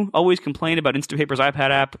you always complain about Instapaper's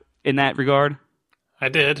iPad app in that regard? I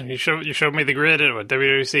did. You showed me the grid at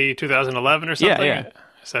WWDC 2011 or something. Yeah.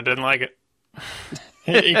 I said I didn't like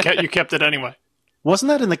it. You kept it anyway. Wasn't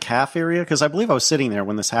that in the CAF area? Because I believe I was sitting there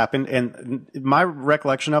when this happened, and my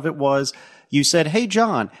recollection of it was you said, "Hey,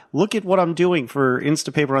 John, look at what I'm doing for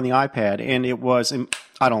Instapaper on the iPad," and it was,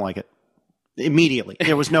 I don't like it. Immediately,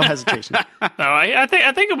 there was no hesitation. No, I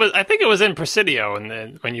think it was in Presidio,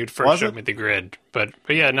 and when you first showed me the grid. But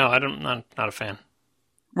yeah, no, I'm not a fan.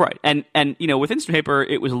 Right, and with Instapaper,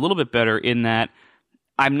 it was a little bit better in that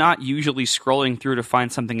I'm not usually scrolling through to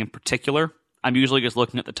find something in particular. I'm usually just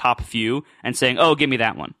looking at the top few and saying, "Oh, give me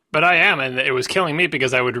that one." But I am, and it was killing me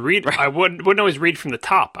because I would read. Right. I wouldn't always read from the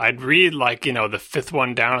top. I'd read the fifth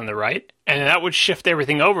one down on the right, And that would shift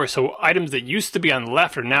everything over. So items that used to be on the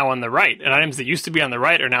left are now on the right. And items that used to be on the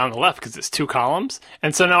right are now on the left because it's 2 columns.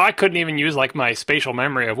 And so now I couldn't even use like my spatial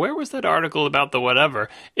memory of where was that article about the whatever.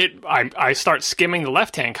 I start skimming the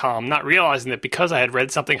left-hand column, not realizing that because I had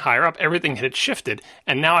read something higher up, everything had shifted.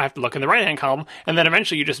 And now I have to look in the right-hand column. And then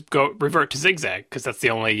eventually you just revert to zigzag because that's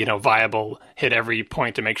the only, viable hit every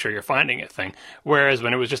point to make sure you're finding it thing. Whereas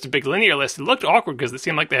when it was just a big linear list, it looked awkward because it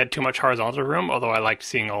seemed like they had too much horizontal room, although I liked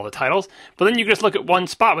seeing all the titles. But then you can just look at one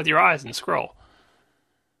spot with your eyes and scroll.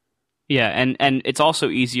 Yeah, and it's also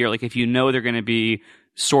easier, like if you know they're going to be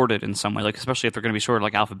sorted in some way, like especially if they're going to be sorted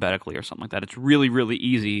like alphabetically or something like that, it's really, really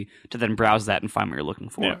easy to then browse that and find what you're looking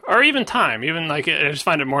for. Yeah. Or even time. Even like I just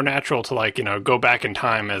find it more natural to go back in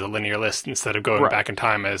time as a linear list instead of going back in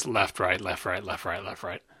time as left, right, left, right, left, right, left,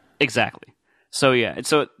 right. Exactly. So yeah,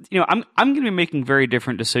 I'm going to be making very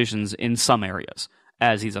different decisions in some areas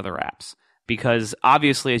as these other apps. Because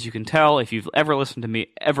obviously, as you can tell, if you've ever listened to me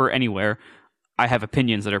ever anywhere, I have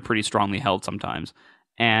opinions that are pretty strongly held sometimes.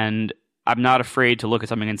 And I'm not afraid to look at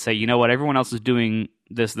something and say, you know what, everyone else is doing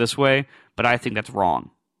this way, but I think that's wrong.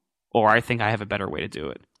 Or I think I have a better way to do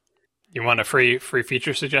it. You want a free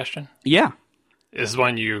feature suggestion? Yeah. This is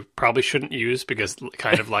one you probably shouldn't use because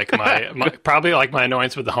kind of like probably like my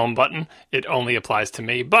annoyance with the home button, it only applies to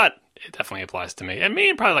me, but it definitely applies to me. And me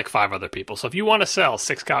and probably like 5 other people. So if you want to sell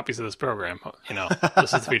 6 copies of this program,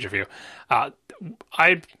 this is the feature for you.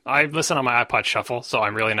 I listen on my iPod Shuffle, so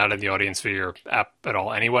I'm really not in the audience for your app at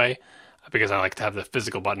all anyway, because I like to have the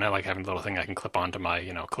physical button. I like having the little thing I can clip onto my,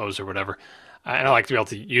 clothes or whatever. And I like to be able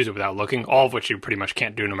to use it without looking, all of which you pretty much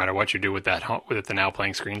can't do no matter what you do with the now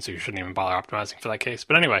playing screen, so you shouldn't even bother optimizing for that case.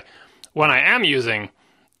 But anyway, when I am using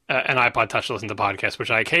an iPod Touch to listen to podcasts,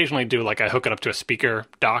 which I occasionally do, like I hook it up to a speaker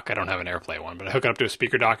dock. I don't have an AirPlay one, but I hook it up to a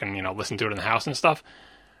speaker dock and, listen to it in the house and stuff.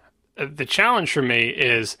 The challenge for me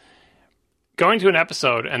is going to an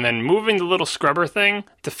episode and then moving the little scrubber thing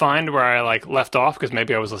to find where I left off, because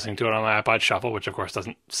maybe I was listening to it on my iPod Shuffle, which of course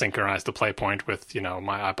doesn't synchronize the play point with,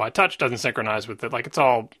 my iPod Touch, doesn't synchronize with it. It's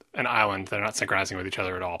all an island. They're not synchronizing with each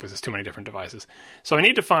other at all because there's too many different devices. So I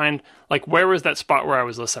need to find, where was that spot where I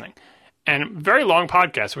was listening? And very long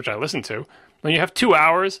podcasts, which I listen to, when you have 2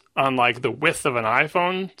 hours on the width of an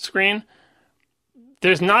iPhone screen,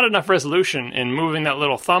 there's not enough resolution in moving that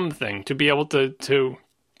little thumb thing to be able to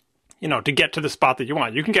get to the spot that you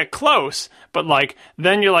want. You can get close, but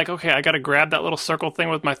then you're okay, I got to grab that little circle thing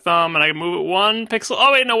with my thumb and I move it 1 pixel.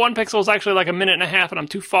 Oh wait, no, 1 pixel is actually a minute and a half and I'm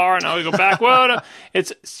too far and now we go back. Whoa, no.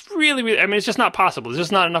 It's really, really, it's just not possible. There's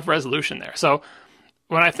just not enough resolution there. So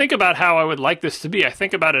when I think about how I would like this to be, I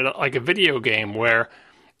think about it like a video game where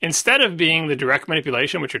instead of being the direct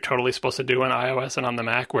manipulation, which you're totally supposed to do on iOS and on the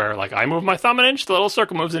Mac, where I move my thumb an inch, the little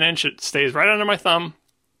circle moves an inch, it stays right under my thumb.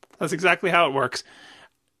 That's exactly how it works.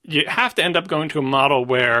 You have to end up going to a model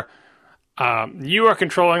where you are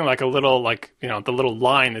controlling a little, the little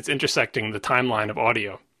line that's intersecting the timeline of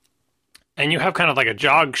audio. And you have kind of a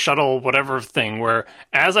jog, shuttle, whatever thing where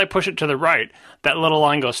as I push it to the right, that little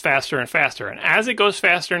line goes faster and faster. And as it goes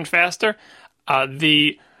faster and faster,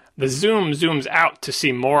 the zoom zooms out to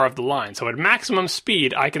see more of the line. So at maximum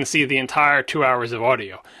speed, I can see the entire 2 hours of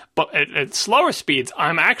audio. But at slower speeds,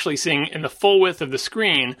 I'm actually seeing in the full width of the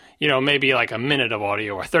screen, maybe a minute of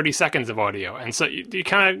audio or 30 seconds of audio. And so you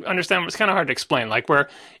kind of understand, it's kind of hard to explain, where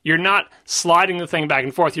you're not sliding the thing back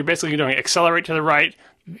and forth. You're basically doing accelerate to the right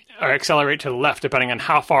or accelerate to the left, depending on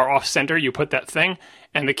how far off center you put that thing.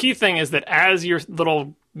 And the key thing is that as your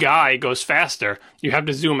little guy goes faster, you have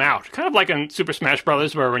to zoom out. Kind of like in Super Smash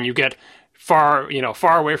Brothers, where when you get far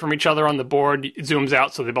away from each other on the board, it zooms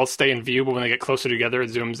out so they both stay in view, but when they get closer together,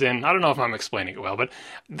 it zooms in. I don't know if I'm explaining it well, but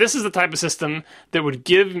this is the type of system that would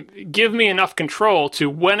give me enough control to,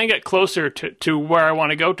 when I get closer to where I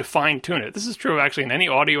want to go, to fine-tune it. This is true, actually, in any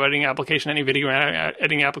audio editing application, any video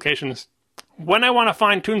editing applications. When I want to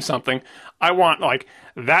fine-tune something, I want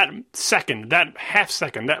that second, that half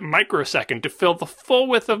second, that microsecond to fill the full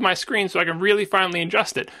width of my screen so I can really finally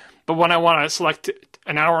adjust it. But when I want to select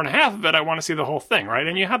an hour and a half of it, I want to see the whole thing, right?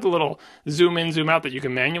 And you have the little zoom in, zoom out that you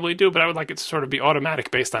can manually do, but I would like it to sort of be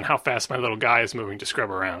automatic based on how fast my little guy is moving to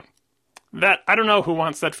scrub around. That, I don't know who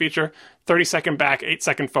wants that feature. 30-second back,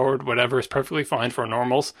 8-second forward, whatever is perfectly fine for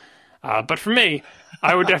normals. But for me,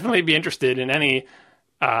 I would definitely be interested in any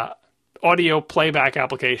audio playback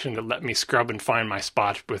application that let me scrub and find my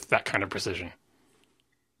spot with that kind of precision.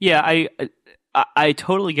 Yeah, I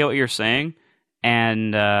totally get what you're saying,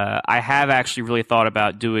 and I have actually really thought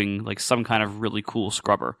about doing some kind of really cool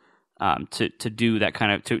scrubber to do that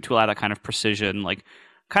kind of to allow that kind of precision,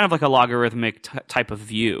 kind of like a logarithmic type of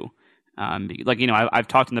view. Like, I've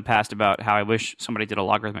talked in the past about how I wish somebody did a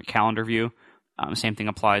logarithmic calendar view. Same thing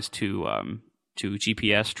applies to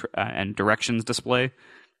GPS and directions display,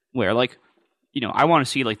 where like, I want to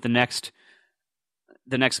see like the next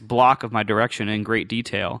block of my direction in great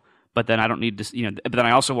detail, but then I don't need to, but then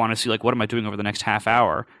I also want to see like what am I doing over the next half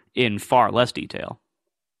hour in far less detail.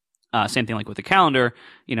 Same thing like with the calendar,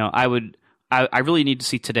 I really need to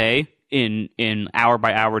see today in hour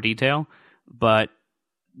by hour detail, but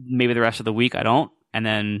maybe the rest of the week I don't, and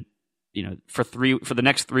then for the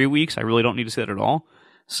next 3 weeks I really don't need to see that at all.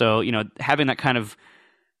 So having that kind of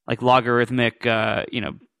like logarithmic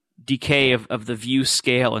decay of the view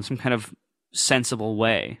scale in some kind of sensible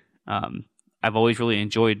way, I've always really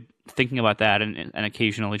enjoyed thinking about that and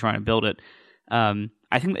occasionally trying to build it.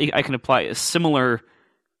 I think I can apply a similar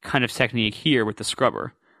kind of technique here with the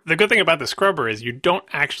scrubber. The good thing about the scrubber is you don't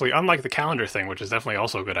actually, unlike the calendar thing, which is definitely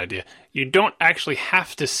also a good idea, you don't actually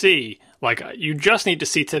have to see, like, you just need to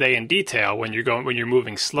see today in detail when you're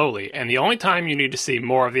moving slowly. And the only time you need to see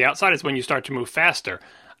more of the outside is when you start to move faster.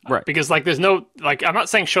 Right. Because, like, there's no, like, I'm not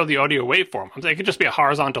saying show the audio waveform. I'm saying it could just be a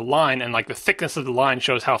horizontal line, and, like, the thickness of the line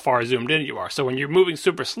shows how far zoomed in you are. So when you're moving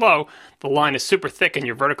super slow, the line is super thick, and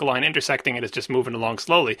your vertical line intersecting it is just moving along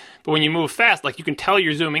slowly. But when you move fast, like, you can tell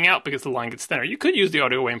you're zooming out because the line gets thinner. You could use the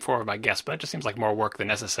audio waveform, I guess, but that just seems like more work than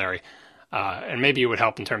necessary. And maybe it would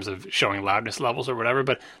help in terms of showing loudness levels or whatever.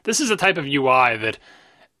 But this is a type of UI that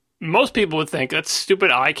most people would think that's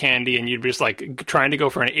stupid eye candy, and you'd be just like trying to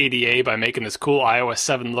go for an ADA by making this cool iOS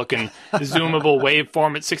 7 looking zoomable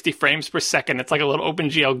waveform at 60 frames per second. It's like a little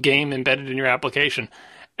OpenGL game embedded in your application.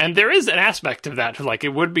 And there is an aspect of that, like it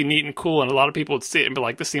would be neat and cool, and a lot of people would see it and be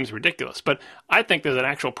like, this seems ridiculous. But I think there's an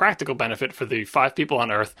actual practical benefit for the 5 people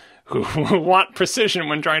on Earth who want precision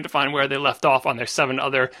when trying to find where they left off on their 7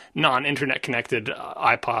 other non-internet connected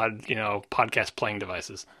iPod, podcast playing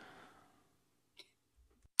devices.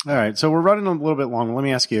 All right, so we're running a little bit long. Let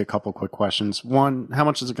me ask you a couple quick questions. One, how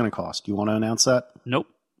much is it going to cost? Do you want to announce that? Nope.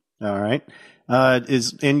 All right.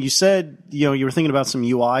 And you said, you were thinking about some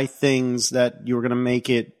UI things that you were going to make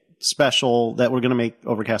it special, that we're going to make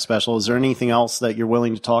Overcast special. Is there anything else that you're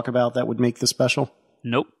willing to talk about that would make this special?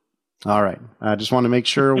 Nope. All right. I just want to make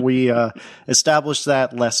sure we establish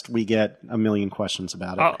that, lest we get a million questions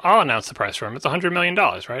about it. I'll announce the price for him. It's $100 million,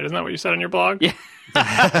 right? Isn't that what you said on your blog? Yeah.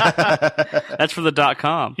 That's for the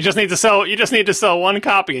 .com. You just need to sell one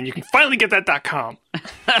copy, and you can finally get that .com.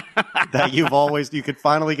 That you could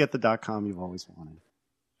finally get the .com you've always wanted.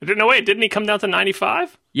 No, wait, didn't he come down to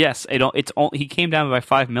 95? Yes, he came down by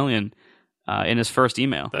 $5 million in his first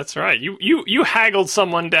email. That's right. You haggled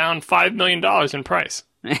someone down $5 million in price.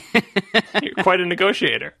 You're quite a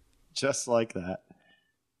negotiator. Just like that.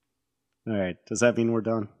 All right. Does that mean we're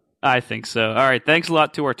done? I think so. All right. Thanks a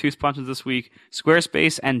lot to our 2 sponsors this week,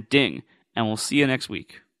 Squarespace and Ding. And we'll see you next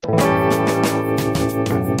week.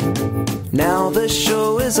 Now the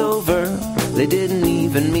show is over. They didn't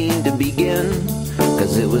even mean to begin,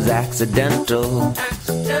 'cause it was accidental.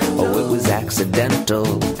 Oh, it was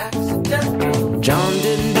accidental. John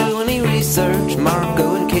didn't do any research.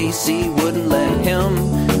 Marco and Casey wouldn't let him,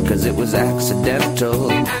 'cause it was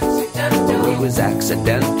accidental. Oh, it was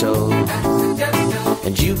accidental.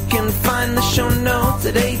 And you can find the show notes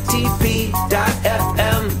at atp.fm.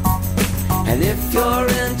 And if you're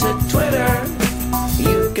into Twitter,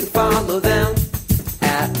 you can follow them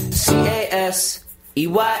at CASEYLISS.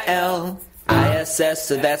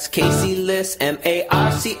 So that's Casey Liss,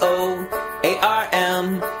 MARCOARMENT,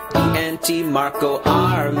 Marco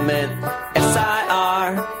Arment,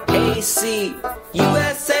 SIRAC,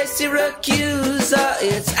 USA Syracuse.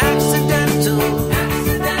 It's accidental.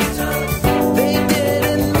 They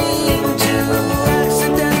didn't mean to.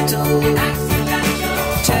 Accidental.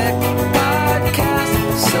 Tech podcast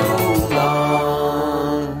so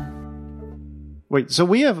long. Wait, so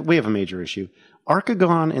we have a major issue.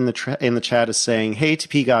 Arcagon in the chat is saying, "Hey,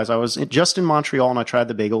 TP guys, I was just in Montreal and I tried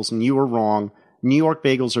the bagels, and you were wrong. New York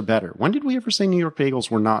bagels are better." When did we ever say New York bagels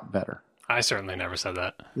were not better? I certainly never said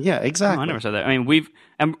that. Yeah, exactly. No, I never said that. I mean,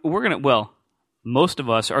 most of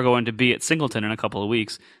us are going to be at Singleton in a couple of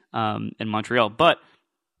weeks in Montreal, but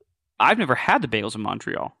I've never had the bagels in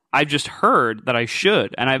Montreal. I've just heard that I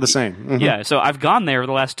should, and I've the same. Mm-hmm. Yeah, so I've gone there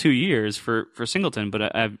the last 2 years for Singleton,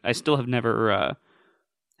 but I still have never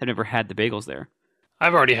had the bagels there.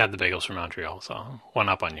 I've already had the bagels from Montreal, so one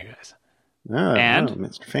up on you guys. And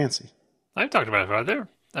Mr. Fancy. I've talked about it before.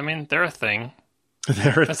 They're a thing.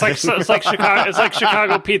 It's like Chicago. It's like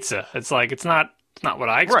Chicago pizza. It's like it's not what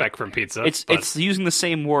I expect from pizza. It's using the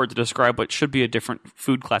same word to describe what should be a different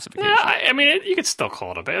food classification. Yeah, you could still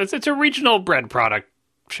call it a bagel. It's a regional bread product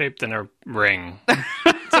shaped in a ring.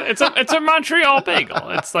 it's a Montreal bagel.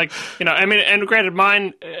 It's like, I mean, and granted,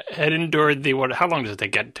 mine had endured how long does it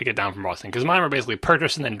take to get down from Boston? Because mine were basically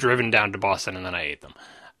purchased and then driven down to Boston, and then I ate them.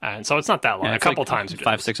 And so it's not that long. Yeah, a couple times.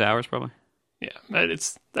 5-6 hours, probably. Yeah,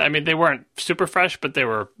 but I mean, they weren't super fresh, but they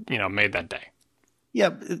were, made that day.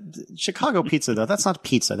 Yeah, Chicago pizza, though, that's not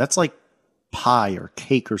pizza. That's like pie or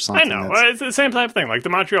cake or something. I know. It's the same type of thing. Like the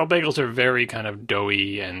Montreal bagels are very kind of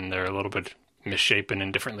doughy, and they're a little bit misshapen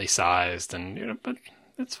and differently sized, and but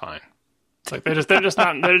it's fine. It's like they're just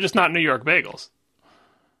not New York bagels.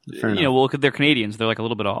 Well, they're Canadians. They're like a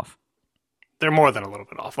little bit off. They're more than a little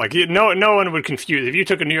bit off. Like no one would confuse if you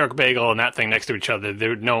took a New York bagel and that thing next to each other.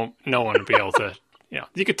 No one would be able to.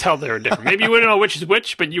 You could tell they were different. Maybe you wouldn't know which is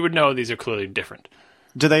which, but you would know these are clearly different.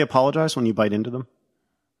 Do they apologize when you bite into them?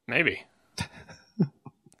 Maybe.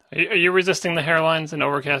 Are you resisting the hairlines in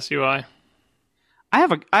Overcast UI? I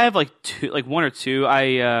have like one or two.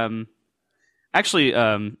 I'm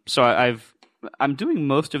doing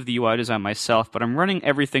most of the UI design myself, but I'm running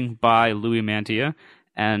everything by Louis Mantia,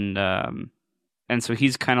 and so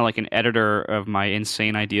he's kind of like an editor of my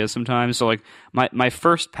insane ideas sometimes. So like my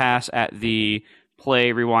first pass at the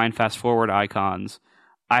play, rewind, fast forward icons,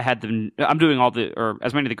 I'm doing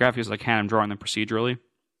as many of the graphics as I can. I'm drawing them procedurally,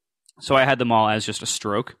 so I had them all as just a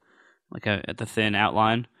stroke, like at the thin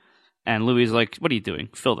outline. And Louis is like, "What are you doing?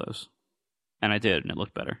 Fill those." And I did, and it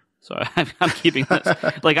looked better. So I'm keeping this.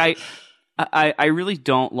 Like I really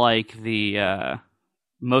don't like the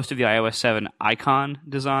most of the iOS 7 icon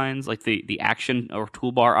designs, like the action or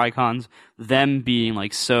toolbar icons, them being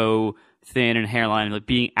like so thin and hairline, like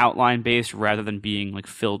being outline based rather than being like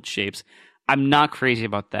filled shapes. I'm not crazy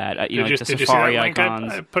about that. Did you see that link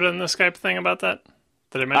I put in the Skype thing about that?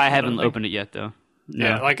 I haven't opened it yet though. No.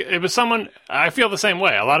 Yeah, like it was someone. I feel the same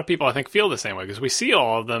way. A lot of people, I think, feel the same way because we see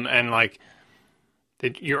all of them, and like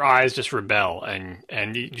your eyes just rebel,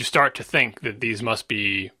 and you start to think that these must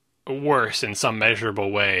be worse in some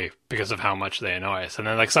measurable way because of how much they annoy us. And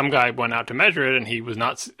then like some guy went out to measure it, and he was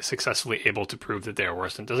not successfully able to prove that they are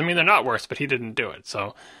worse. It doesn't mean they're not worse, but he didn't do it.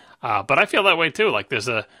 So, but I feel that way too. Like there's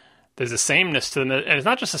a sameness to them, and it's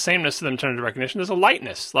not just a sameness to them in terms of recognition. There's a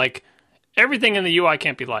lightness. Like everything in the UI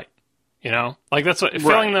can't be light. Like that's what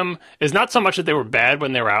filling them is not so much that they were bad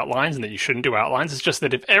when they were outlines and that you shouldn't do outlines. It's just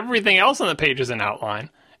that if everything else on the page is an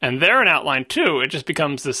outline and they're an outline too, it just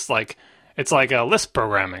becomes this like, it's like a Lisp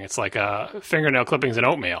programming. It's like fingernail clippings and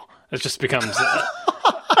oatmeal. It just becomes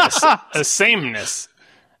a sameness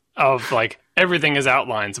of like everything is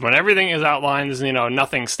outlines. When everything is outlines,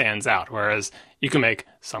 nothing stands out. Whereas you can make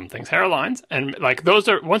some things hairlines, and like those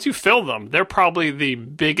are, once you fill them, they're probably the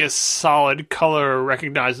biggest solid color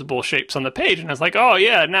recognizable shapes on the page. And it's like, oh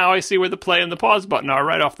yeah, now I see where the play and the pause button are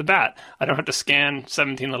right off the bat. I don't have to scan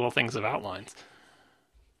 17 little things of outlines.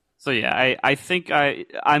 So yeah, I think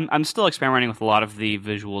I'm still experimenting with a lot of the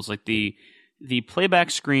visuals, like the playback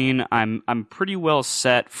screen. I'm pretty well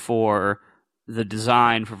set for the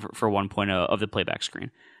design for 1.0 of the playback screen.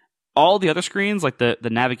 All the other screens, like the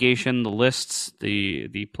navigation, the lists, the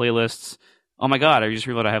playlists. Oh my god, I just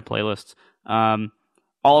realized I have playlists.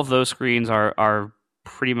 All of those screens are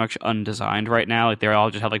pretty much undesigned right now. Like they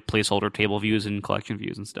all just have like placeholder table views and collection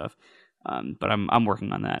views and stuff. But I'm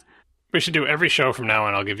working on that. We should do every show from now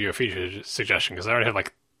on. I'll give you a feature suggestion because I already have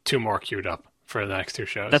like 2 more queued up for the next 2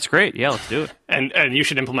 shows. That's great. Yeah, let's do it. And you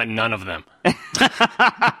should implement none of them.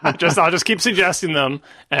 I'll just keep suggesting them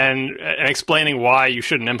and explaining why you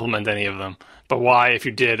shouldn't implement any of them. But why, if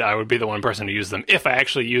you did, I would be the one person to use them if I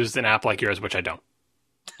actually used an app like yours, which I don't.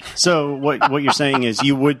 So what you're saying is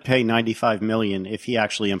you would pay $95 million if he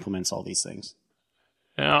actually implements all these things.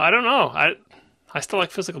 I don't know. I still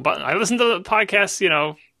like physical buttons. I listen to the podcasts,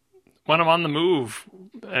 when I'm on the move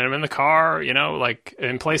and I'm in the car, like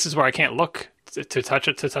in places where I can't look to touch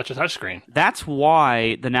a touch screen. That's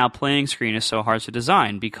why the Now Playing screen is so hard to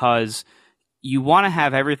design, because you want to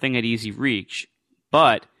have everything at easy reach.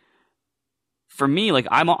 But for me, like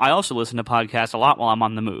I also listen to podcasts a lot while I'm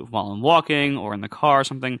on the move, while I'm walking or in the car or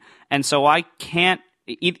something. And so I can't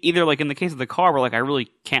either, like in the case of the car, where like I really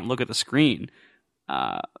can't look at the screen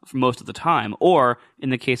for most of the time, or in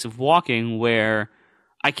the case of walking where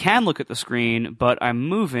I can look at the screen, but I'm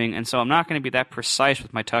moving, and so I'm not going to be that precise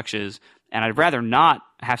with my touches, and I'd rather not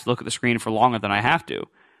have to look at the screen for longer than I have to.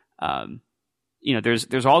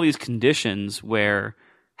 There's all these conditions where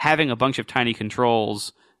having a bunch of tiny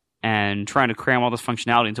controls and trying to cram all this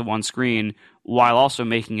functionality into one screen while also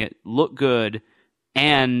making it look good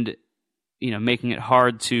and making it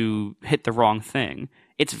hard to hit the wrong thing.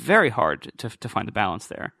 It's very hard to find the balance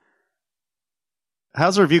there.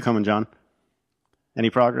 How's the review coming, John? Any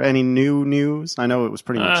progress? Any new news? I know it was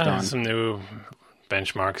pretty much done. Some new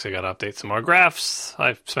benchmarks. I got to update some more graphs.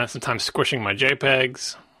 I've spent some time squishing my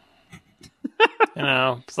JPEGs.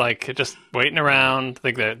 It's like just waiting around. I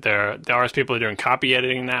think that the RS people are doing copy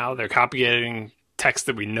editing now. They're copy editing text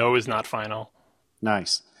that we know is not final.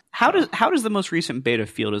 Nice. How does the most recent beta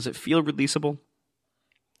feel? Does it feel releasable?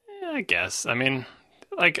 Yeah, I guess. I mean,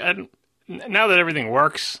 like now that everything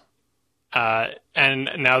works, and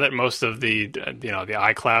now that most of the the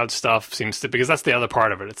iCloud stuff seems to, because that's the other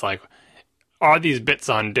part of it. It's like, are these bits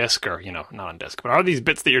on disk, or not on disk, but are these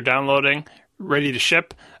bits that you're downloading ready to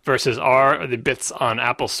ship versus are the bits on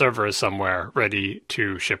Apple servers somewhere ready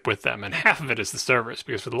to ship with them? And half of it is the servers,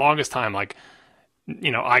 because for the longest time, like,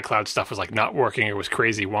 iCloud stuff was like not working. It was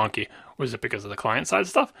crazy wonky. Was it because of the client side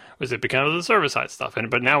stuff? Was it because of the server side stuff?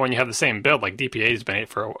 But now when you have the same build, like DPA has been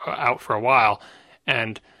out for a while,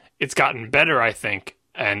 and it's gotten better, I think.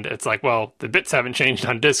 And it's like, well, the bits haven't changed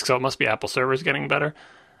on disk, so it must be Apple servers getting better.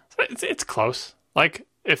 So it's close. Like,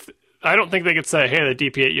 if I don't think they could say, hey, the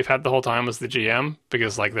DP8 you've had the whole time was the GM,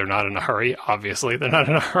 because like they're not in a hurry. Obviously, they're not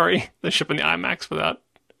in a hurry. They're shipping the iMacs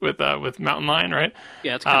with Mountain Lion, right?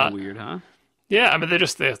 Yeah, it's kind of weird, huh? Yeah, I mean, they're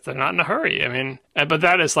not in a hurry. I mean, but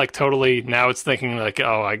that is like totally, now it's thinking like,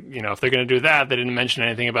 if they're going to do that, they didn't mention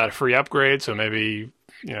anything about a free upgrade, so maybe,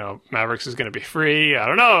 Mavericks is going to be free. I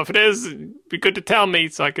don't know. If it is, it'd be good to tell me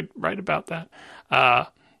so I could write about that.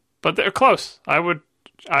 But they're close.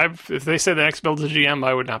 If they say the next build is a GM,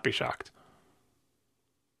 I would not be shocked.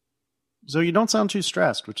 So you don't sound too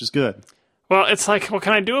stressed, which is good. Well, it's like, what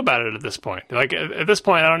can I do about it at this point? Like, at this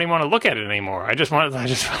point, I don't even want to look at it anymore. I just want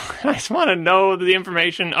to know the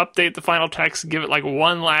information, update the final text, give it like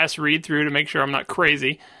one last read through to make sure I'm not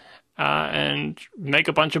crazy, and make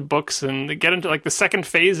a bunch of books and get into like the second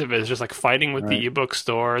phase of it is just like fighting with the ebook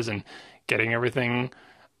stores and getting everything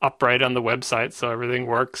upright on the website so everything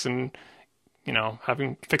works, and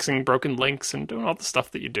fixing broken links and doing all the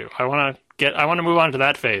stuff that you do. I want to move on to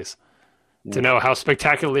that phase. To know how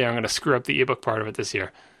spectacularly I'm going to screw up the ebook part of it this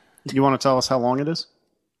year. You want to tell us how long it is?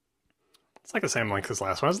 It's like the same length as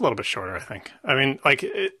last one. It's a little bit shorter, I think. I mean, like,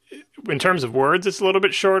 in terms of words, it's a little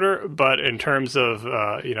bit shorter, but in terms of,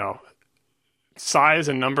 size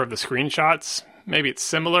and number of the screenshots, maybe it's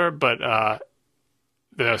similar, but the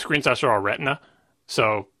screenshots are all Retina.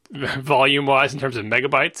 So volume-wise, in terms of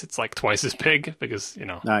megabytes, it's like twice as big because,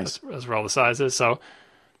 nice. That's where all the size is. So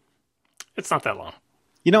it's not that long.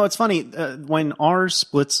 It's funny, when ours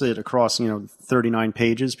splits it across, 39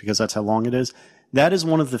 pages, because that's how long it is, that is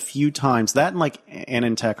one of the few times, that and like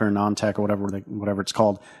AnandTech or non-tech or whatever it's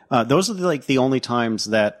called, those are the only times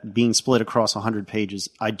that being split across 100 pages,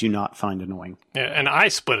 I do not find annoying. Yeah, and I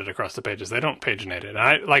split it across the pages. They don't paginate it.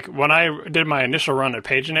 And when I did my initial run at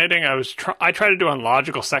paginating, I tried to do on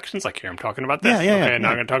logical sections, like, here I'm talking about this. Okay, now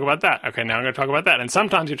I'm going to talk about that. Okay, now I'm going to talk about that. And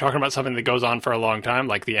sometimes you're talking about something that goes on for a long time,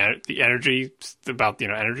 like the energy, about,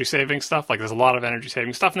 energy saving stuff. Like, there's a lot of energy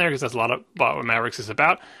saving stuff in there because that's a lot of what Mavericks is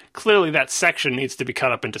about. Clearly, that section needs to be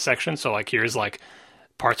cut up into sections. So, like, here's like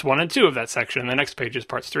parts 1 and 2 of that section, and the next page is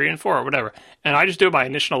parts 3 and 4 or whatever. And I just do my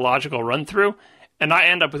initial logical run through, and I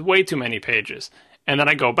end up with way too many pages. And then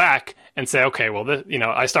I go back and say, okay, well,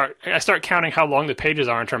 I start counting how long the pages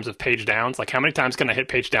are in terms of page downs. Like, how many times can I hit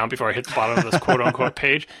page down before I hit the bottom of this quote unquote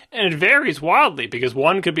page? And it varies wildly, because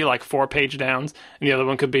one could be like 4 page downs, and the other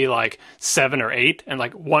one could be like 7 or 8, and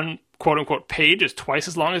like one quote unquote page is twice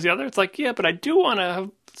as long as the other. It's like, yeah, but I do want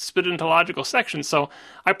to split into logical sections. So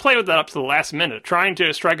I play with that up to the last minute, trying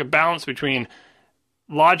to strike a balance between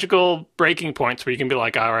logical breaking points where you can be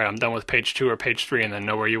like, all right, I'm done with page 2 or page 3, and then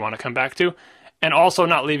know where you want to come back to, and also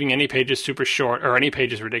not leaving any pages super short or any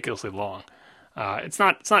pages ridiculously long. It's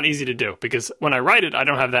not easy to do, because when I write it, I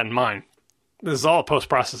don't have that in mind. This is all a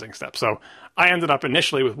post-processing step. So I ended up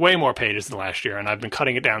initially with way more pages than last year, and I've been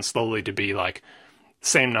cutting it down slowly to be like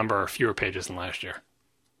same number or fewer pages than last year.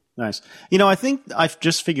 Nice. I think I've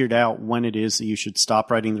just figured out when it is that you should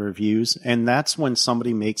stop writing the reviews, and that's when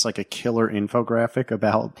somebody makes like a killer infographic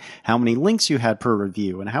about how many links you had per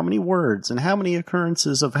review, and how many words, and how many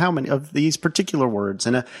occurrences of how many of these particular words,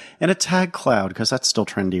 and a tag cloud, because that's still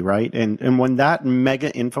trendy, right? And when that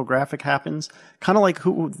mega infographic happens, kind of like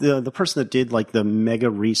the person that did like the mega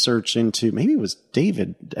research into, maybe it was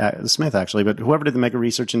David Smith actually, but whoever did the mega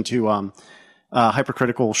research into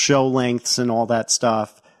hypercritical show lengths and all that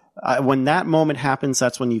stuff. When that moment happens,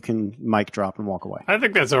 that's when you can mic drop and walk away. I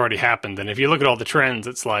think that's already happened. And if you look at all the trends,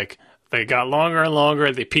 it's like they got longer and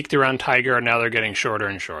longer. They peaked around Tiger, and now they're getting shorter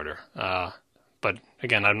and shorter. But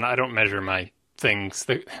again, I don't measure my things.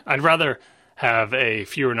 I'd rather have a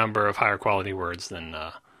fewer number of higher quality words than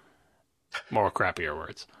more crappier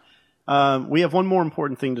words. We have one more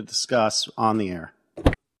important thing to discuss on the air.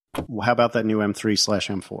 Well, how about that new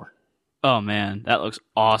M3/M4? Oh man, that looks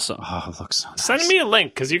awesome. Oh, it looks so nice. Send me a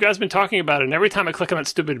link, because you guys have been talking about it, and every time I click on that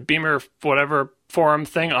stupid Beamer whatever forum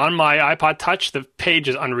thing on my iPod Touch, the page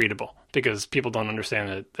is unreadable because people don't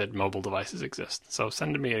understand that mobile devices exist. So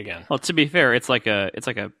send me it again. Well, to be fair, it's like a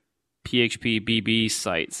PHP BB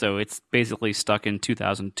site, so it's basically stuck in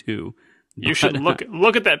 2002. You should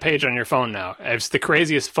look at that page on your phone now. It's the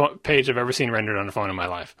craziest page I've ever seen rendered on a phone in my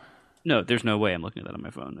life. No, there's no way I'm looking at that on my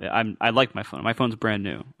phone. I like my phone. My phone's brand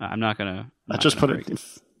new. I'm not gonna. I just put it.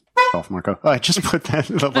 Off, Marco. I just put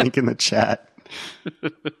the link in the chat.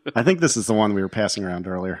 I think this is the one we were passing around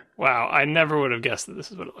earlier. Wow, I never would have guessed that this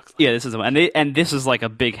is what it looks like. Yeah, this is the one, and this is like a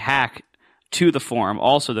big hack to the forum.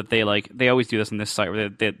 Also, that they always do this on this site where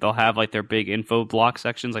they'll have like their big info block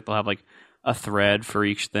sections. Like they'll have like a thread for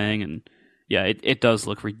each thing, and yeah, it does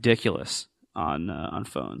look ridiculous on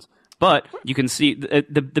phones. But you can see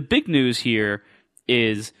the big news here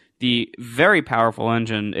is the very powerful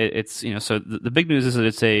engine. So the big news is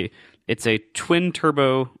that it's a twin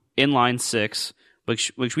turbo inline six,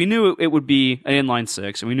 which we knew it would be an inline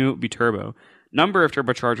six, and we knew it would be turbo. Number of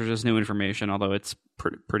turbochargers is new information, although it's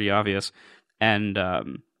pretty obvious. And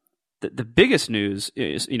the biggest news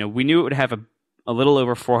is we knew it would have a little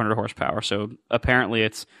over 400 horsepower, so apparently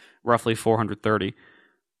it's roughly 430,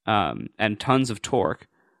 and tons of torque.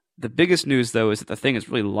 The biggest news, though, is that the thing is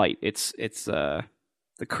really light. It's the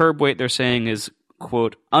curb weight they're saying is,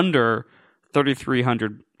 quote, under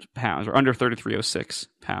 3,300 pounds or under 3,306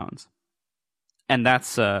 pounds, and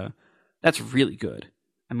that's really good.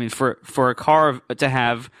 I mean, for a car to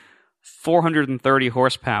have 430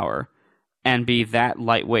 horsepower and be that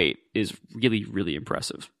lightweight is really, really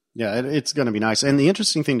impressive. Yeah, it's going to be nice. And the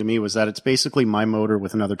interesting thing to me was that it's basically my motor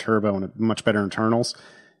with another turbo and a much better internals.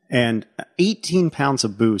 And 18 pounds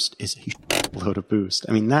of boost is a load of boost.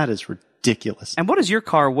 I mean, that is ridiculous. And what does your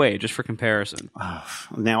car weigh, just for comparison?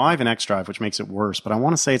 Now, I have an X-Drive, which makes it worse, but I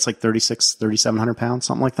want to say it's like 3,700 pounds,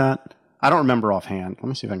 something like that. I don't remember offhand. Let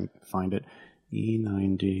me see if I can find it.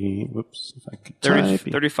 E90, whoops, if I could type.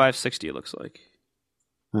 3560, it looks like.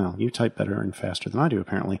 Oh, you type better and faster than I do,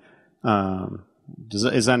 apparently.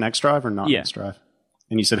 Is that an X-Drive or not an X-Drive?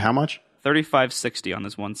 And you said how much? 3560 on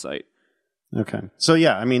this one site. Okay. So,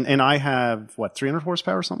 yeah, I mean, and I have, 300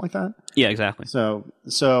 horsepower or something like that? Yeah, exactly. So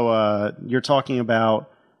you're talking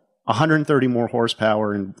about 130 more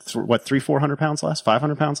horsepower and, 400 pounds less?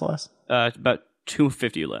 500 pounds less? About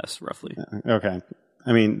 250 less, roughly. Okay.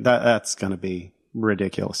 I mean, that's going to be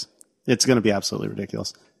ridiculous. It's going to be absolutely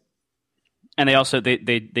ridiculous. And they also,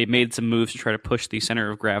 they made some moves to try to push the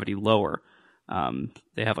center of gravity lower.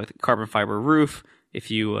 They have, like, the carbon fiber roof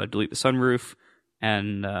if you delete the sunroof.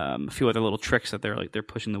 And a few other little tricks that they're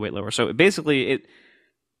pushing the weight lower. So basically,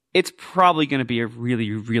 it's probably going to be a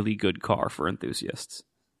really, really good car for enthusiasts.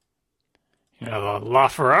 The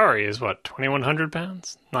LaFerrari is 2,100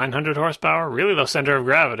 pounds, 900 horsepower. Really low center of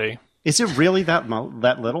gravity. Is it really that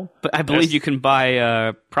little? But I believe you can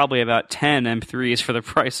buy probably about 10 M3s for the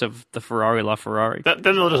price of the Ferrari LaFerrari. Then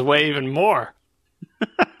they'll just weigh even more.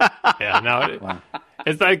 Yeah, no. Wow.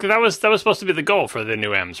 It's like that was supposed to be the goal for the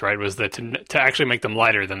new M's, right? Was that to actually make them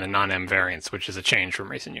lighter than the non-M variants, which is a change from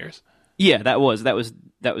recent years. Yeah, that was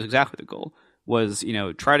exactly the goal. Was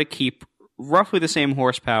try to keep roughly the same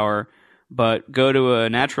horsepower, but go to a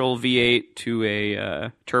natural V8 to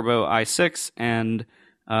a turbo i6 and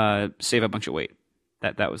save a bunch of weight.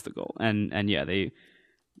 That was the goal. And yeah, they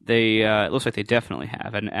it looks like they definitely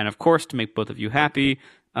have. And of course, to make both of you happy.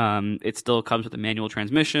 It still comes with a manual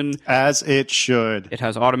transmission. As it should. It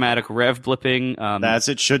has automatic rev blipping. As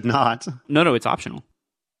it should not. No, it's optional.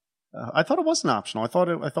 I thought it wasn't optional. I thought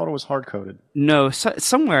it was hard-coded. No,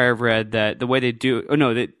 somewhere I've read that the way they do... Oh,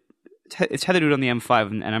 no, it's how they do it on the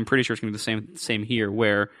M5, and I'm pretty sure it's going to be the same here,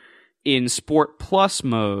 where in Sport Plus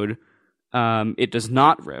mode, it does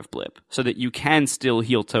not rev blip, so that you can still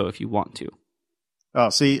heel toe if you want to. Oh,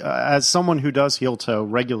 see, as someone who does heel toe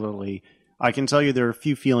regularly... I can tell you there are a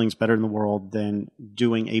few feelings better in the world than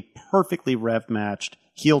doing a perfectly rev-matched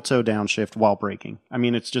heel-toe downshift while braking. I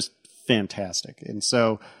mean, it's just fantastic. And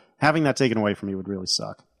so having that taken away from me would really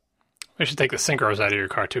suck. We should take the synchros out of your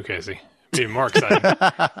car too, Casey. It'd be more exciting.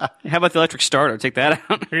 How about the electric starter? Take that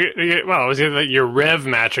out. Well, it was either you're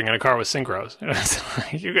rev-matching in a car with synchros.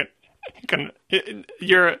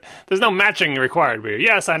 There's no matching required.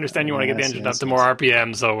 Yes, I understand you want to get the engine up to more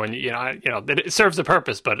RPM, so when it serves a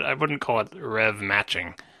purpose, but I wouldn't call it rev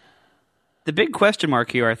matching. The big question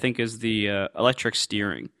mark here, I think, is the electric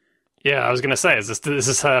steering. Yeah, I was going to say, does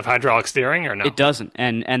this have hydraulic steering or no? It doesn't,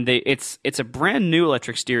 and it's a brand new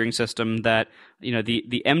electric steering system that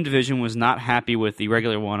the M division was not happy with the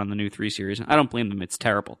regular one on the new 3 Series. I don't blame them; it's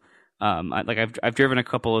terrible. I've driven a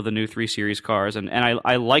couple of the new 3 Series cars, and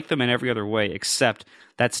I like them in every other way except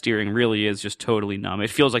that steering really is just totally numb. It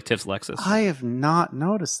feels like Tiff's Lexus. I have not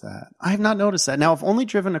noticed that. Now, I've only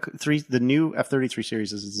driven the new F33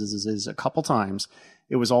 Series is a couple times.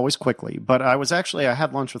 It was always quickly, but I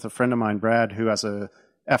had lunch with a friend of mine, Brad, who has a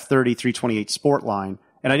F30 328 Sportline,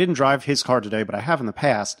 and I didn't drive his car today, but I have in the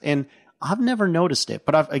past, and I've never noticed it.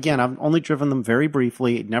 But I've only driven them very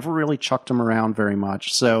briefly, never really chucked them around very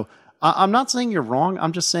much. So I'm not saying you're wrong.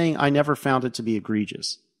 I'm just saying I never found it to be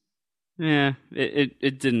egregious. Yeah,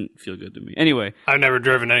 it didn't feel good to me. Anyway, I've never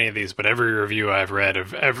driven any of these, but every review I've read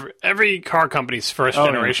of every car company's first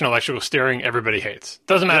generation electrical steering, everybody hates.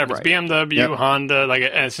 Doesn't matter if it's BMW, Honda,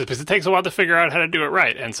 and it's just because it takes a while to figure out how to do it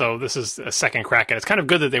right. And so this is a second crack, and it's kind of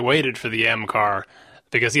good that they waited for the M car,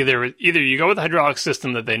 because either you go with the hydraulic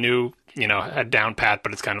system that they knew had down pat,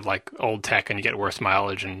 but it's kind of like old tech and you get worse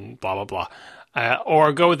mileage and blah blah blah,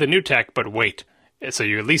 or go with the new tech but wait. So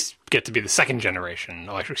you at least get to be the second generation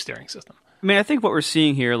electric steering system. I mean, I think what we're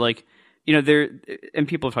seeing here, there, and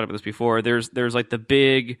people have talked about this before. There's like the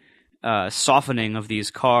big softening of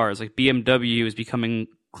these cars. Like BMW is becoming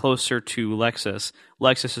closer to Lexus.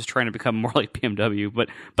 Lexus is trying to become more like BMW.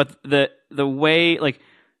 But the way, like,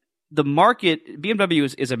 the market,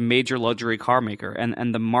 BMW is a major luxury car maker,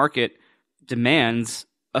 and the market demands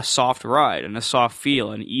a soft ride and a soft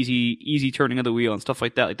feel and easy turning of the wheel and stuff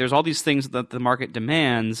like that. Like, there's all these things that the market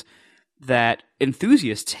demands that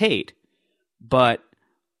enthusiasts hate. But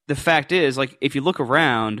the fact is, like, if you look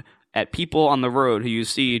around at people on the road who you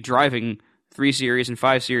see driving 3 Series and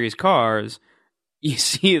 5 Series cars, you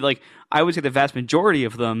see, like, I would say the vast majority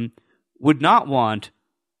of them would not want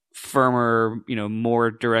firmer,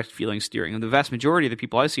 more direct feeling steering. And the vast majority of the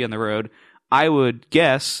people I see on the road, I would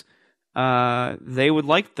guess, they would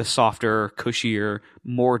like the softer, cushier,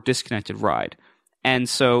 more disconnected ride. And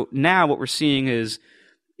so now what we're seeing is,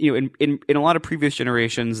 in a lot of previous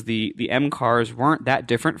generations, the M cars weren't that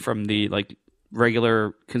different from the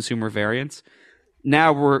regular consumer variants.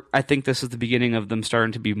 Now I think this is the beginning of them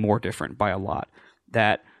starting to be more different by a lot.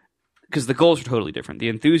 Because the goals are totally different. The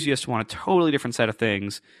enthusiasts want a totally different set of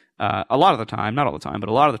things, a lot of the time, not all the time, but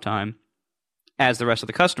a lot of the time, as the rest of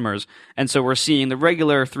the customers. And so we're seeing the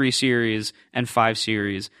regular 3 Series and 5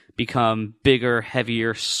 Series become bigger,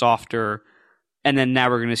 heavier, softer, and then now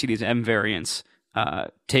we're going to see these M variants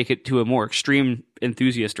take it to a more extreme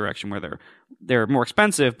enthusiast direction, where they're more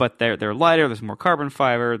expensive, but they're lighter. There's more carbon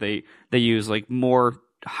fiber. They use more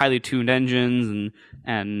highly tuned engines,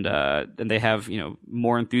 and they have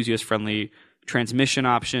more enthusiast friendly transmission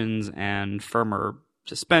options and firmer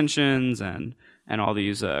suspensions and all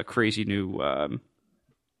these crazy new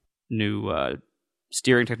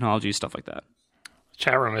steering technologies, stuff like that.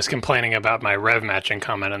 Chat room is complaining about my rev matching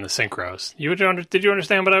comment on the synchros. Did you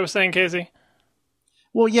understand what I was saying, Casey?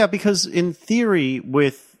 Well, yeah, because in theory,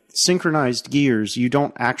 with synchronized gears, you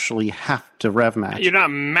don't actually have to rev match. You're not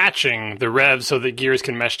matching the revs so that gears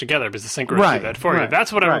can mesh together, because the synchros do that for you.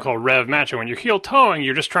 That's what I would call rev matching. When you're heel towing,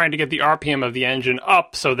 you're just trying to get the RPM of the engine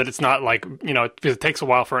up so that it's not because it takes a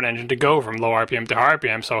while for an engine to go from low RPM to high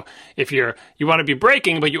RPM. So if you want to be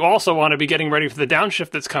braking, but you also want to be getting ready for the downshift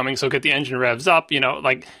that's coming, so get the engine revs up, you're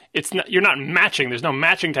not matching. There's no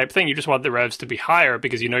matching type thing. You just want the revs to be higher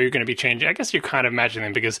because you're going to be changing. I guess you're kind of matching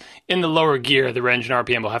them, because in the lower gear, the engine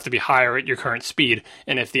RPM will have to be higher at your current speed.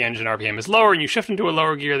 And if the engine RPM is lower and you shift into a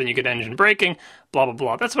lower gear, then you get engine braking, blah, blah,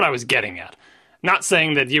 blah. That's what I was getting at. Not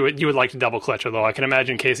saying that you would like to double clutch, although I can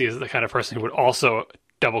imagine Casey is the kind of person who would also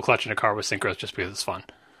double clutch in a car with synchros just because it's fun.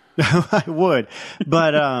 I would,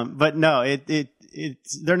 but no,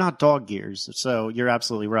 they're not dog gears. So you're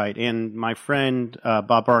absolutely right. And my friend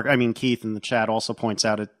Keith in the chat also points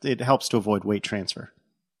out it helps to avoid weight transfer.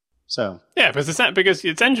 So yeah, because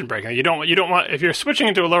it's engine braking. You don't want, if you're switching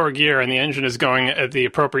into a lower gear and the engine is going at the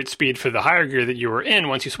appropriate speed for the higher gear that you were in.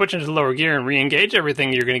 Once you switch into the lower gear and re-engage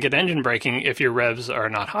everything, you're going to get engine braking if your revs are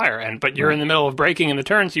not higher. But you're in the middle of braking in the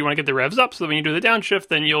turn, so you want to get the revs up so that when you do the downshift,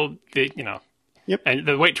 then Yep. And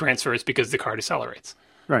the weight transfer is because the car decelerates.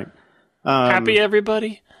 Right. Happy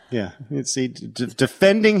everybody? Yeah.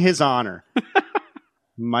 Defending his honor.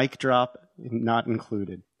 Mic drop not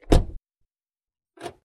included.